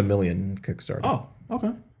almost made $1 million Kickstarter. Oh, okay.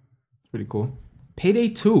 It's pretty cool. Payday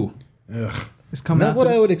 2 Ugh. is coming out. Not what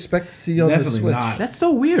for I the would expect to see on the Definitely Switch. not. That's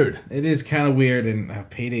so weird. It is kind of weird, and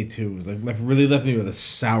Payday 2 was really left me with a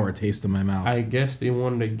sour taste in my mouth. I guess they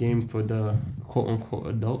wanted a game for the quote unquote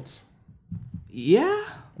adults, Yeah,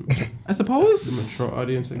 I the suppose. mature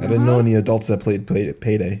audience. I didn't know any adults that played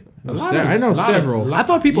Payday. I know several. I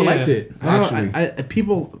thought people liked it, actually.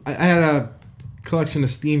 I had a collection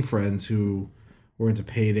of Steam friends who were into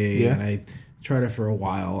Payday, Yeah. and I tried it for a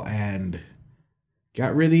while and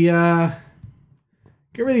got really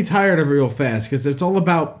tired of it real fast because it's all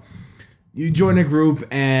about you join a group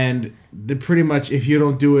and pretty much if you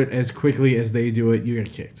don't do it as quickly as they do it, you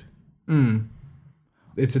get kicked.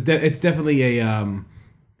 It's definitely a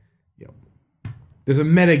there's a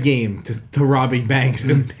meta game to robbing banks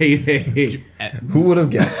in Payday. Who would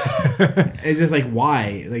have guessed? It's just like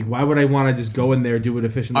why? Like why would I want to just go in there do it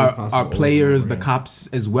efficiently as possible? Are players the over and over cops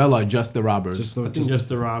as well, or just the robbers? again? Just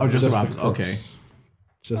the rob. Oh, just the the robbers. crooks. Okay.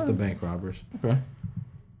 Just the bank robbers. Okay.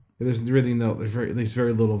 There's really there's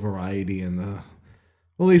very little variety in the.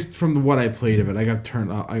 Well, at least from what I played of it, I got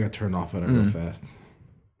turned off on it real fast.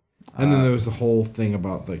 And then there was the whole thing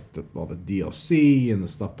about like all the DLC and the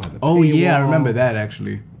stuff behind the Oh yeah, I paywall. remember that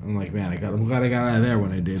actually. I'm like, man, I'm glad I got out of there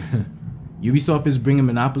when I did. Ubisoft is bringing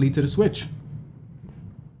Monopoly to the Switch.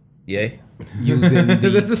 Yay. Using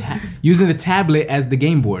the tablet as the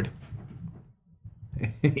game board.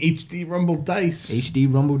 HD Rumble Dice.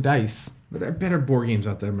 HD Rumble Dice. But there are better board games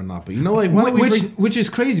out there than Monopoly. You know, like why don't we bring... Which is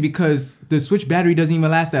crazy because the Switch battery doesn't even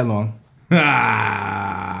last that long.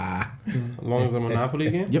 Ah. As long as a Monopoly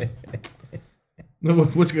game? Yep. No,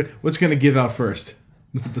 what's gonna give out first?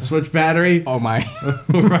 The Switch battery? Oh my.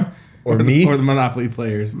 Or me? Or the Monopoly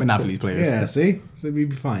players. Monopoly players. Yeah, see? So we'd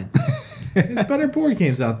be fine. There's better board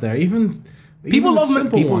games out there. People love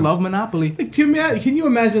ones. Monopoly. Like, can you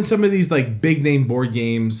imagine some of these like big name board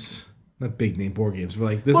games? Not big name board games,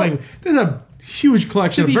 but like there's a huge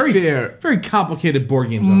collection To of be fair, very complicated board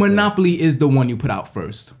games. Monopoly is the one you put out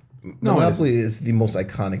first. No, Monopoly is the most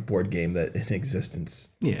iconic board game that in existence.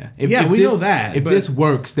 Yeah. We know that. If but this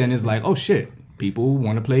works, then it's like, oh shit, people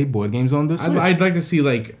want to play board games on the Switch. I'd like to see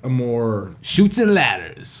like a more Shoots and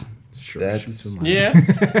ladders. That's Yeah.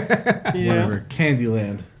 whatever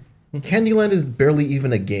Candyland. Candyland is barely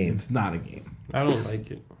even a game. It's not a game. I don't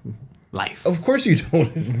like it. Life. Of course you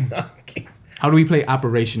don't. It's not a game. How do we play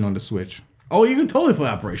Operation on the Switch? Oh, you can totally play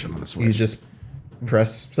Operation on the Switch. You just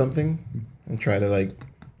press something and try to like.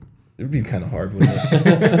 It would be kind of hard, wouldn't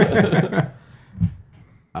it?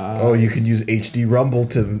 You could use HD Rumble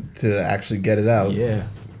to actually get it out. Yeah.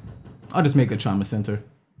 I'll just make a trauma center.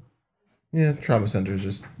 Yeah, Trauma Center is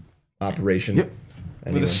just Operation. Yep.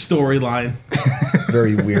 Anyway, With a storyline.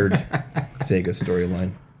 very weird Sega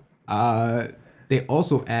storyline. They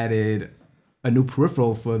also added a new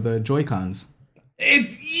peripheral for the Joy-Cons.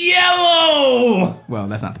 It's yellow. Well,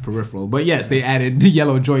 that's not the peripheral, but yes, they added the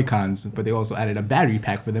yellow Joy-Cons, but they also added a battery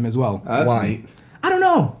pack for them as well. That's Why? neat. I don't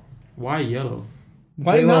know. Why yellow?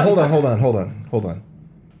 Why Wait, not? hold on.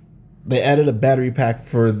 They added a battery pack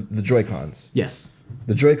for the Joy-Cons. Yes.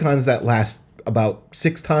 The Joy-Cons that last about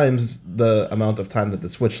 6 times the amount of time that the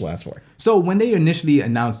Switch lasts for. So when they initially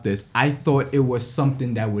announced this, I thought it was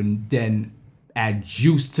something that would then add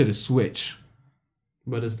juice to the Switch.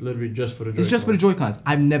 But it's literally just for the Joy-Con. It's just for the Joy-Cons.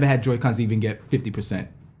 I've never had Joy-Cons even get 50%.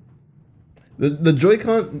 The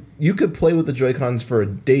Joy-Con, you could play with the Joy-Cons for a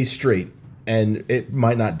day straight, and it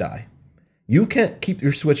might not die. You can't keep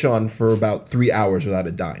your Switch on for about 3 hours without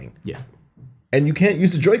it dying. Yeah. And you can't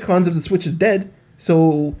use the Joy-Cons if the Switch is dead,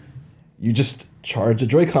 so you just charge the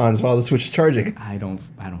Joy-Cons while the Switch is charging. I don't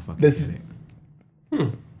fucking This- get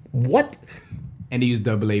it. What? And they use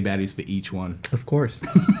AA batteries for each one. Of course.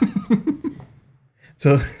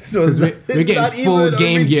 So it's we're getting not full even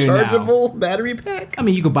Game a Gear now. rechargeable battery pack? I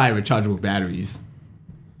mean, you could buy rechargeable batteries.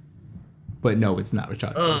 But no, it's not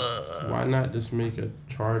rechargeable. Why not just make a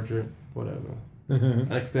charger, whatever,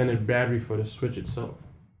 an extended battery for the Switch itself?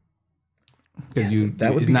 Because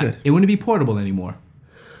that would be good. It wouldn't be portable anymore.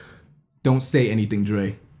 Don't say anything,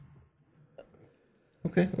 Dre.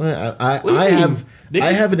 Okay. Well, I do you mean?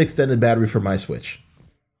 have an extended battery for my Switch.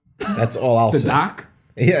 That's all I'll The say. dock?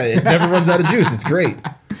 Yeah, it never runs out of juice. It's great.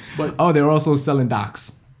 Oh, they're also selling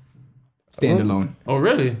docks. Standalone. Oh,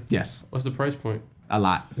 really? Yes. What's the price point? A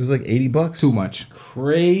lot. It was like $80. Too much.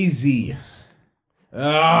 Crazy.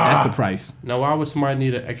 That's the price. Now, why would somebody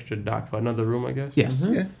need an extra dock for another room, I guess? Yes.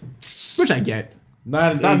 Yeah. Which I get.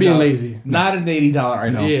 Stop being lazy. Not an $80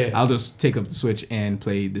 right now. Yeah. I'll just take up the Switch and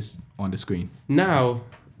play this on the screen. Now,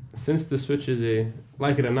 since the Switch is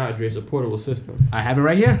like it or not, Dre, it's a portable system. I have it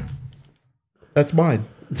right here. That's mine.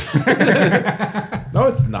 No,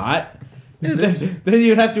 it's not. Then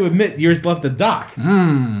you'd have to admit yours left the dock.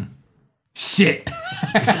 Shit.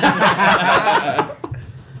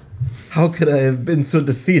 How could I have been so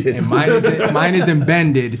defeated? And mine isn't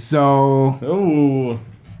bended, so Oh.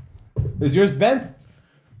 Is yours bent?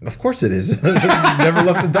 Of course it is. Never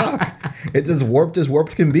left the dock. It's as warped as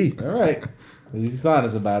warped can be. All right. You thought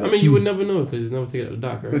us about it. I mean, you would never know because it's never taken out of the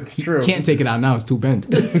dock, right? it's true. can't take it out now. It's too bent.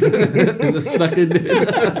 It's just stuck in there.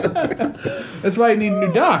 That's why you need a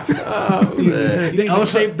new dock. The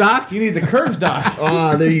L-shaped dock. You need the curved dock.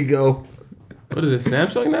 Ah, there you go. What is it,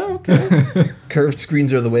 Samsung now? Okay. Curved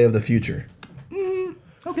screens are the way of the future.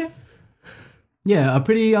 Okay. Yeah, a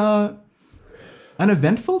pretty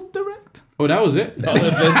uneventful direct. Oh, that was it? You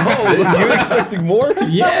were expecting more?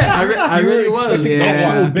 Yeah, I really was. expecting Yeah.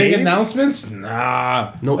 actual Big games? announcements?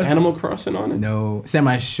 Nah. No Animal Crossing on it? No.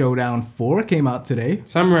 Samurai Showdown 4 came out today.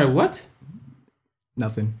 Samurai what?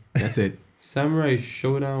 Nothing. That's it. Samurai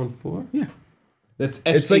Showdown 4? Yeah. That's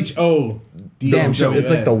It's like- SHO. Damn show.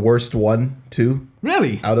 It's like the worst one, too,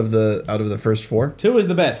 Really? out of the first 4. 2 is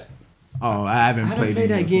the best. Oh, I haven't I haven't played played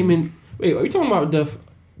that game in. Wait, are you talking about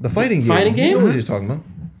The fighting game. Fighting game? You know what he's talking about.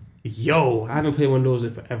 Yo, I haven't played one of those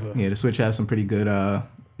in forever. Yeah, the Switch has some pretty good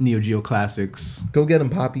Neo Geo classics. Go get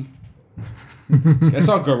him, Poppy. I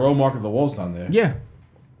saw Garou Mark of the Wolves down there. Yeah.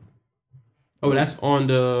 Oh, that's on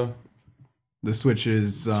the The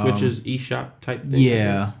Switch's Switch's eShop type thing.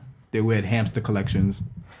 Yeah. They weird hamster collections.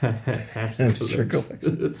 Hamster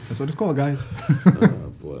collection. That's what it's called, guys.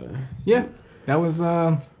 Oh boy. Yeah. That was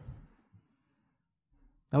a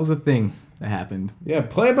thing that happened. Yeah,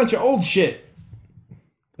 play a bunch of old shit.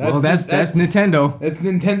 That's Nintendo. That's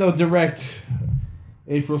Nintendo Direct,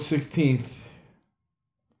 April 16th.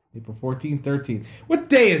 April 14th, 13th. What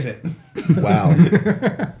day is it? Wow.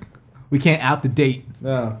 We can't out the date.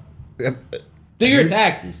 No. Do your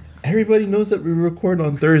taxes. Everybody knows that we record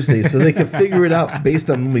on Thursday, so they can figure it out based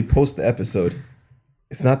on when we post the episode.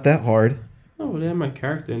 It's not that hard. Oh, they have my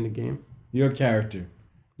character in the game. Your character.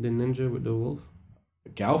 The ninja with the wolf.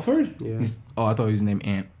 Galford? Yeah. I thought he was named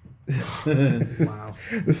Ant. Wow.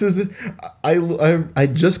 This is I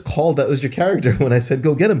just called that was your character when I said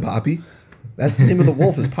go get him, Poppy. That's the name of the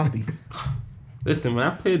wolf is Poppy. Listen,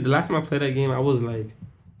 the last time I played that game, I was like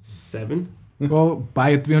 7. Well, buy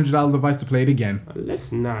a $300 device to play it again.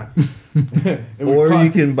 Let's not. Or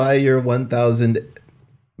you can buy your 1,000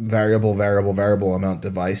 variable amount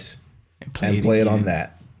device and play it on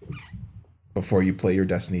that before you play your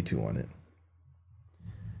Destiny 2 on it.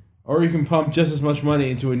 Or you can pump just as much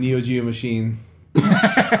money into a Neo Geo machine.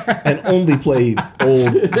 And only play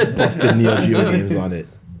old busted Neo Geo games on it.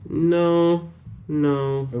 No.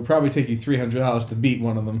 It would probably take you $300 to beat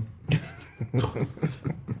one of them.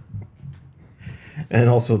 And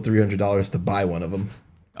also $300 to buy one of them.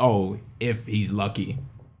 Oh, if he's lucky.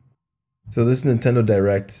 So this Nintendo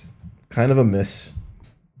Direct, kind of a miss,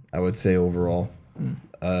 I would say overall.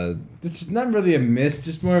 It's not really a miss,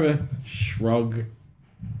 just more of a shrug.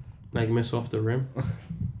 Like miss off the rim.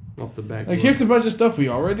 Off the back. Like, here's a bunch of stuff we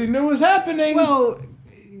already knew was happening. Well,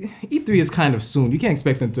 E3 is kind of soon. You can't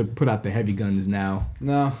expect them to put out the heavy guns now.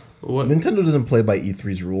 No. What? Nintendo doesn't play by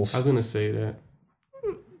E3's rules. I was gonna say that.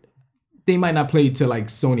 They might not play to like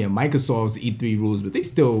Sony and Microsoft's E3 rules, but they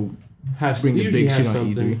still bring the usually big have shit on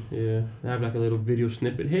something. E3. Yeah, they have like a little video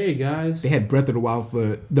snippet. Hey guys. They had Breath of the Wild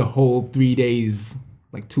for the whole 3 days,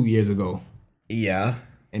 like 2 years ago, Yeah.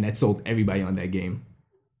 and that sold everybody on that game.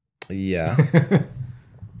 Yeah.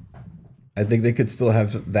 I think they could still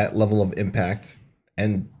have that level of impact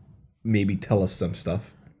and maybe tell us some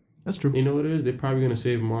stuff. That's true. You know what it is? They're probably gonna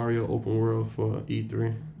save Mario open world for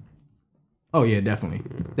E3. Oh yeah, definitely.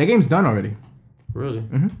 That game's done already. Really?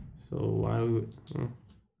 Mm-hmm. So why would?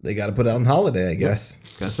 They got to put it on holiday, I guess.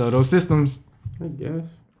 Gotta sell those systems. I guess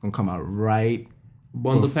Gonna come out right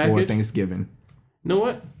bundle before package. Thanksgiving. You know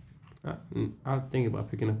what? I'll think about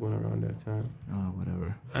picking up one around that time. Oh,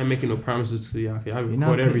 whatever. I ain't making no promises to y'all. I You're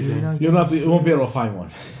not- record everything. you're not- You won't be able to find one.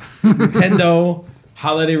 Nintendo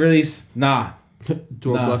holiday release? Nah.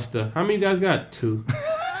 Doorbuster. How many you guys got? 2.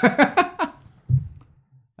 That's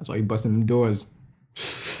why you busting them doors.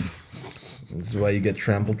 This is why you get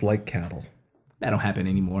trampled like cattle. That don't happen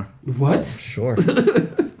anymore. What? Sure.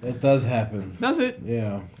 It does happen. Does it?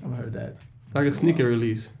 Yeah. I've heard that. Like a sneaker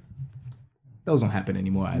release. Those don't happen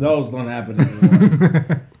anymore either. Those don't happen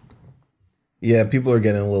anymore. Yeah, people are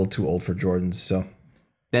getting a little too old for Jordans, so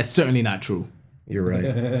That's certainly not true. you're right.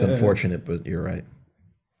 It's unfortunate, but you're right.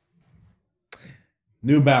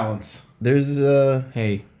 New Balance. There's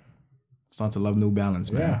Hey, start to love New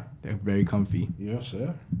Balance, man. Yeah. They're very comfy. Yes,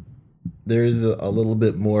 sir. there's a little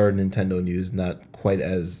bit more Nintendo news, not quite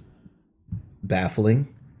as baffling.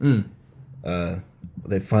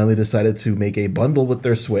 They finally decided to make a bundle with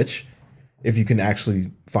their Switch, if you can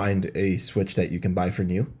actually find a Switch that you can buy for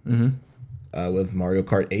new, with Mario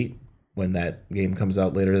Kart 8 when that game comes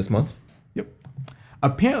out later this month. Yep.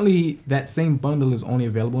 Apparently, that same bundle is only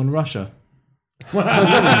available in Russia.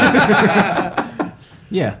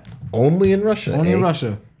 Yeah, Only in Russia. only eh? in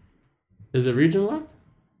Russia. Is it region locked?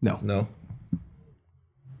 No. No.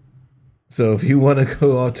 So if you want to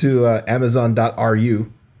go out to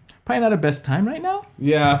Amazon.ru, Probably not the best time right now.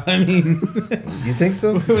 Yeah, I mean, you think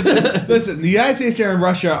so? listen, the United States and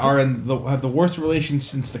Russia have the worst relations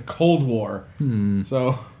since the Cold War.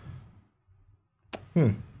 So,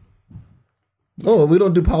 Oh, we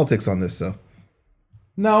don't do politics on this, so.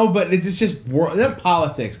 no, but it's just not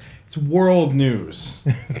politics. It's world news.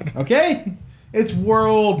 Okay? It's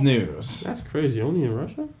world news. That's crazy. Only in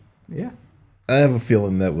Russia? Yeah. I have a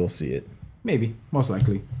feeling that we'll see it. Maybe. Most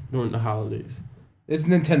likely. During the holidays. It's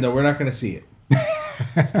Nintendo. We're not going to see it.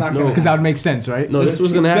 It's not No. gonna Because that would make sense, right? No, this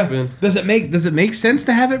was gonna happen. Does it make sense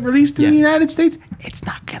to have it released in Yes. the United States? It's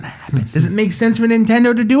not gonna happen. Does it make sense for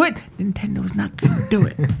Nintendo to do it? Nintendo's not gonna do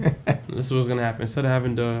it. This was gonna happen. Instead of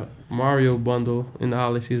having the Mario bundle in the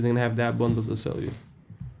holiday season, they're gonna have that bundle to sell you.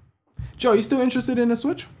 Joe, you still interested in a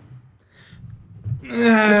Switch?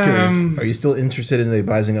 Just curious. Are you still interested in the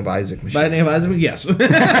Binding of Isaac machine? By the name of Isaac? Yes.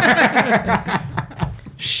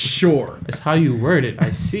 Sure. It's how you word it.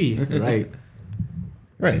 I see. Right.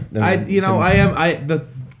 Right. I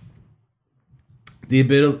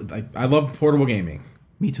love portable gaming.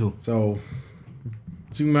 Me too. So,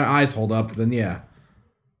 assuming my eyes hold up, then yeah.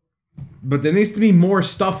 But there needs to be more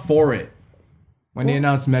stuff for it. When they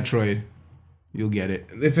announce Metroid, you'll get it.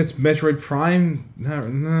 If it's Metroid Prime,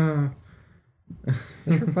 no.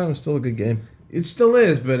 Metroid Prime is still a good game. It still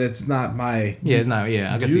is, but it's not my... Yeah, it's not.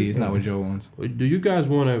 Yeah, I can see it's not what Joe wants. Do you guys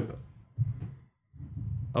want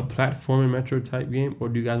a platforming Metro type game, or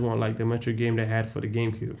do you guys want like the Metro game they had for the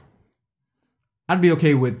GameCube? I'd be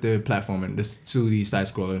okay with the platforming, this 2D side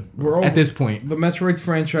scroller. We're At this point, The Metroid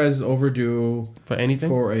franchise is overdue For anything?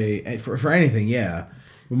 for anything, yeah.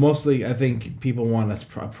 But mostly, I think people want a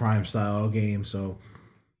Prime style game, so...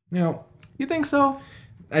 you think so?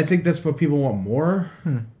 I think that's what people want more.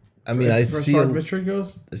 I mean, I as see far as Metroid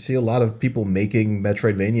goes. I see a lot of people making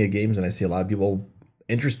Metroidvania games, and I see a lot of people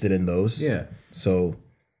interested in those. Yeah. So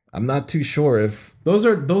I'm not too sure if Those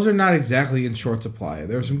are not exactly in short supply.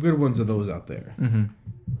 There are some good ones of those out there.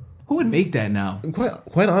 Who would make that now?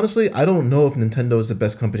 quite honestly, I don't know if Nintendo is the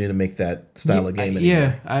best company to make that style of game anymore.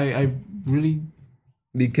 Yeah, I really.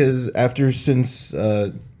 Because since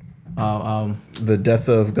the death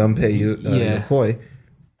of Gunpei Yokoi,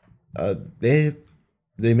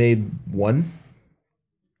 they made one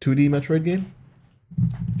 2D Metroid game,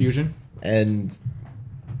 Fusion? and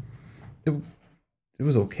it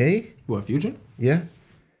was okay. What, Fusion? Yeah.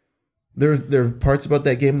 There are parts about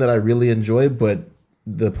that game that I really enjoy, but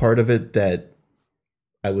the part of it that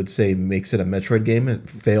I would say makes it a Metroid game, it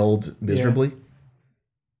failed miserably.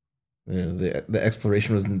 You know, the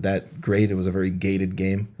exploration wasn't that great. It was a very gated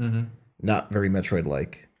game, not very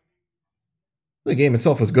Metroid-like. The game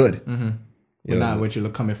itself was good. But not what you're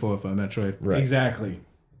coming for a Metroid. Right. Exactly.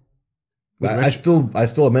 I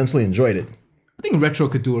still immensely enjoyed it. I think Retro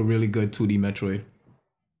could do a really good 2D Metroid.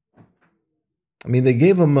 I mean, they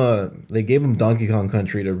gave him Donkey Kong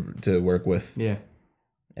Country to work with. Yeah.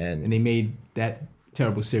 And they made that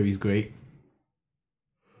terrible series great.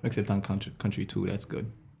 Except on Country 2, that's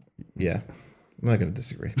good. Yeah. I'm not going to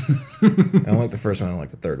disagree. I don't like the first one. I don't like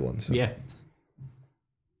the third one. So. Yeah.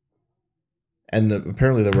 And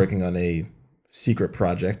apparently they're working on a secret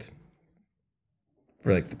project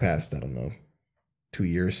for like the past, I don't know, 2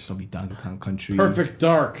 years. It'll be Donkey Kong Country. Perfect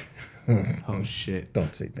Dark. Oh, shit.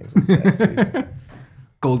 Don't say things like that, please.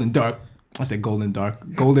 Golden Dark. I said Golden Dark.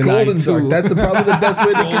 Golden Golden Eye 2. Dark. That's probably the best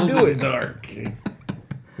way they can do it. Dark.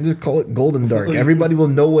 Just call it Golden Dark. Everybody will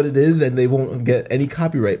know what it is, and they won't get any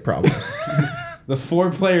copyright problems. The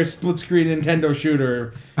 4-player split-screen Nintendo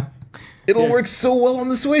shooter. It'll work so well on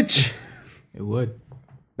the Switch. It would.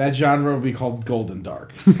 That genre will be called Golden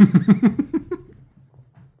Dark.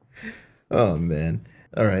 Oh, man.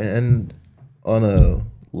 All right, and on a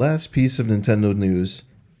last piece of Nintendo news,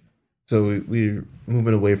 so we're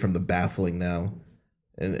moving away from the baffling now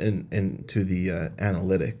and to the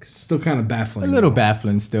analytics. Still kind of baffling. A little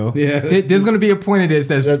baffling still. Yeah. There's going to be a point of this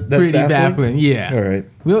that's pretty baffling. Yeah. All right.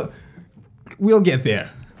 We'll get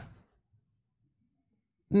there.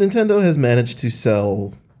 Nintendo has managed to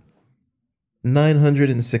sell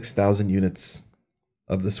 906,000 units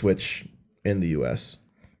of the Switch in the US.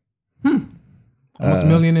 Almost a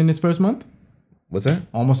million in its first month? What's that?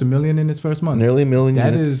 Almost a million in its first month. Nearly a million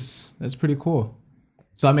units. That's pretty cool.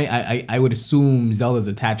 So I mean, I would assume Zelda's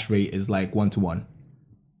attach rate is like 1-to-1.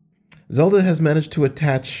 Zelda has managed to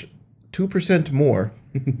attach 2% more.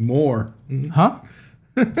 More. Huh?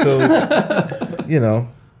 So, you know,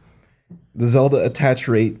 the Zelda attach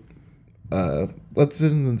rate, let's say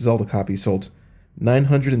the Zelda copy sold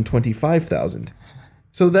 925,000.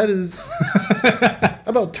 So that is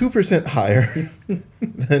about 2% higher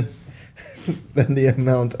than the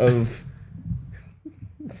amount of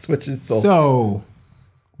Switches sold. So,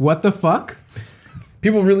 what the fuck?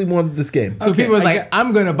 People really wanted this game. So people was like,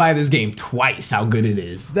 I'm going to buy this game twice how good it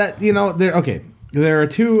is. There are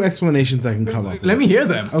two explanations I can come up with. Let me hear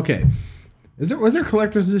them. Okay. Was there a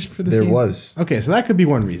collector's edition for this game? There was. Okay, so that could be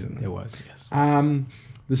one reason. It was, yes. The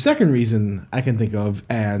second reason I can think of,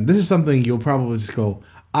 and this is something you'll probably just go,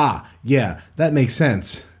 yeah, that makes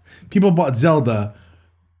sense. People bought Zelda,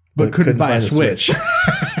 but couldn't buy a Switch. Yep.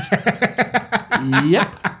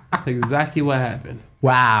 That's exactly what happened.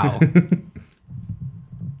 Wow.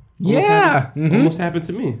 Almost happened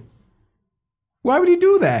to me. Why would he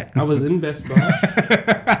do that? I was in Best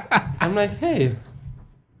Buy. I'm like, hey.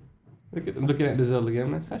 I'm looking at the Zelda again.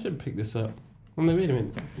 I'm like, I should pick this up. I'm like, wait a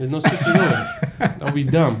minute. There's no switches on it. That'll be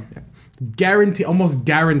dumb. Almost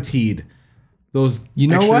guaranteed. Those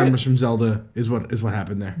extra what? numbers from Zelda is what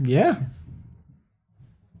happened there. Yeah.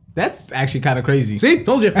 That's actually kind of crazy. See,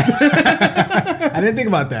 told you. I didn't think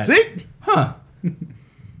about that. See, Huh.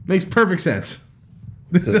 makes perfect sense.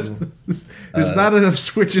 There's not enough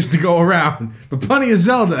Switches to go around, but plenty of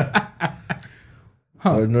Zelda.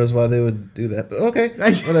 I don't know why they would do that, but okay,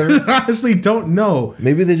 I whatever. honestly don't know.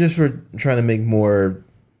 Maybe they just were trying to make more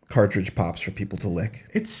cartridge pops for people to lick.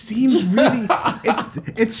 It seems really.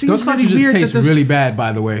 It seems Those really cartridges weird. taste really bad,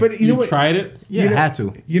 by the way. But you know what? Tried it? yeah, I had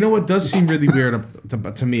to. You know what does seem really weird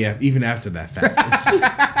to me, even after that fact?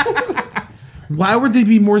 Why would they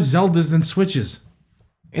be more Zeldas than Switches?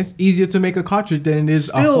 It's easier to make a cartridge than it is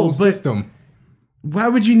a Still, whole but- system. Why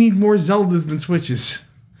would you need more Zeldas than Switches?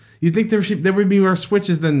 You think there would be more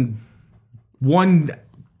Switches than one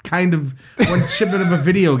shipment of a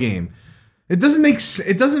video game? It doesn't make sense.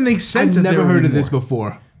 I've that never there would heard be of this more.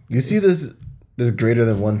 before. You see this greater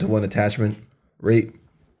than 1-to-1 attachment rate?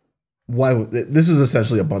 Why? This was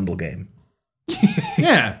essentially a bundle game,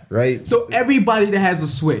 Yeah. right? So everybody that has a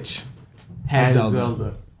Switch has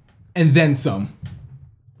Zelda. And then some.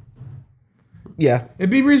 Yeah, It'd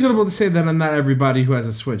be reasonable to say that not everybody who has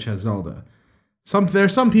a Switch has Zelda. There are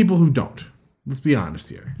some people who don't. Let's be honest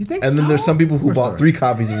here. You think and then there's some people who bought 3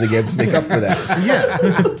 copies of the game to make up for that. Yeah.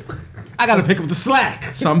 I gotta pick up the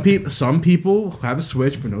slack. Some people have a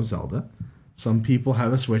Switch but no Zelda. Some people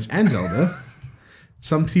have a Switch and Zelda.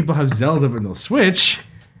 Some people have Zelda but no Switch.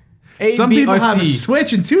 A, Some B, people or have a C.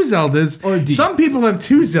 Switch and 2 Zeldas. Or D. Some people have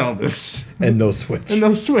 2 Zeldas And no Switch. and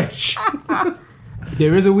no Switch.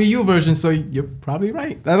 There is a Wii U version, so you're probably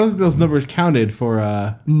right. I don't think those numbers counted for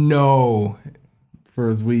No.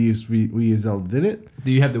 Wii U Zelda, did it?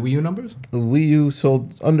 Do you have the Wii U numbers? The Wii U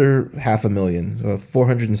sold under 500,000,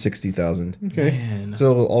 460,000. Okay. Man.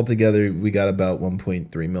 So altogether, we got about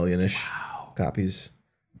 1.3 million-ish copies.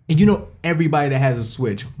 And you know everybody that has a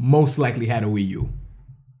Switch most likely had a Wii U.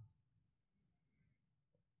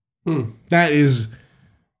 That is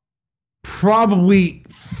probably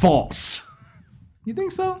false. You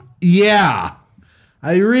think so? Yeah.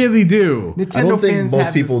 I really do. Nintendo I don't think fans most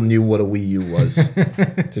have people this knew what a Wii U was,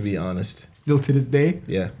 to be honest. still to this day.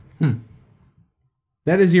 Yeah.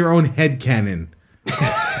 That is your own headcanon.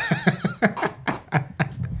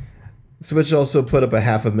 Switch also put up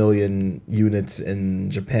 500,000 units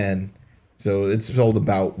in Japan. So it's sold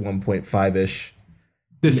about 1.5-ish.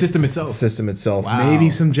 The system itself. System itself. Wow.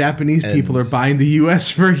 Maybe some Japanese people are And- buying the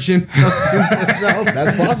US version.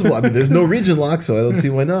 That's possible. I mean, there's no region lock, so I don't see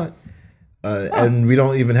why not. And we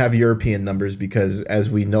don't even have European numbers because,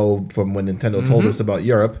 as we know from when Nintendo told us about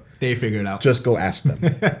Europe, They figured it out. just go ask them.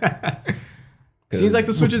 Seems like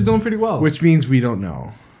the Switch is doing pretty well. Which means we don't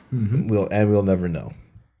know. We'll never know.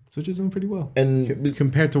 Switch is doing pretty well. And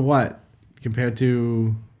Compared to what? Compared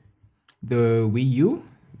to... The Wii U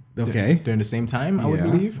Okay. during the same time, I would Yeah.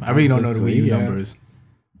 believe. I really don't know the Wii U Yeah. numbers.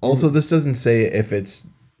 also, this doesn't say if it's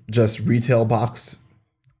just retail box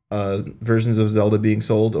versions of Zelda being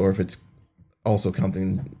sold or if it's also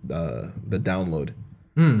counting the download.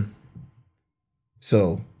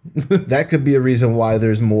 So that could be a reason why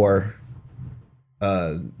there's more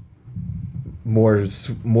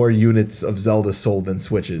units of Zelda sold than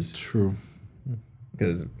Switches, True.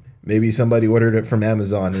 because maybe somebody ordered it from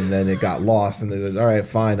Amazon and then it got lost and they said, all right,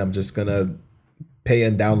 fine, I'm just gonna pay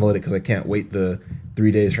and download it because I can't wait the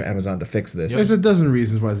 3 days for Amazon to fix this. There's a dozen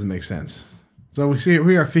reasons why this makes sense. So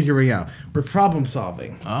we are figuring out. We're problem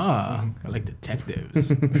solving. Ah, I like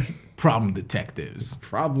detectives. Problem detectives.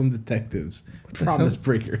 Problem detectives. Promise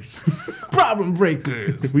breakers. Problem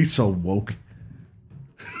breakers. We so woke.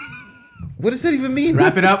 What does that even mean?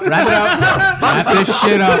 Wrap it up. Wrap this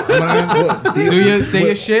shit up. Say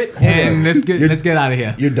your shit, and let's get out of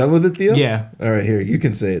here. You're done with it, Theo? Yeah. All right, here, you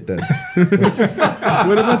can say it then.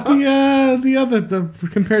 What about the other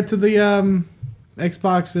compared to the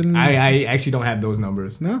Xbox and I actually don't have those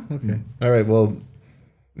numbers. No? Okay. All right, well,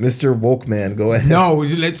 Mr. Woke Man, go ahead. No,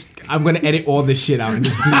 I'm gonna edit all this shit out and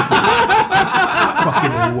just bleep it.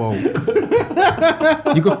 Fucking woke.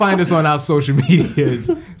 You can find us on our social medias: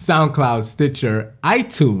 SoundCloud, Stitcher,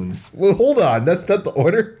 iTunes. Well, hold on. That's not the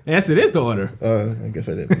order? Yes, it is the order. I guess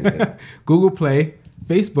I didn't. Okay. Google Play,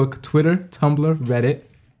 Facebook, Twitter, Tumblr, Reddit,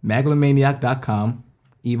 Maglomaniac.com,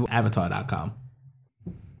 EvilAvatar.com.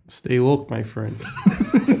 Stay woke, my friend.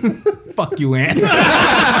 Fuck you, Ant.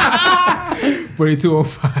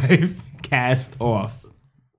 4205 cast off.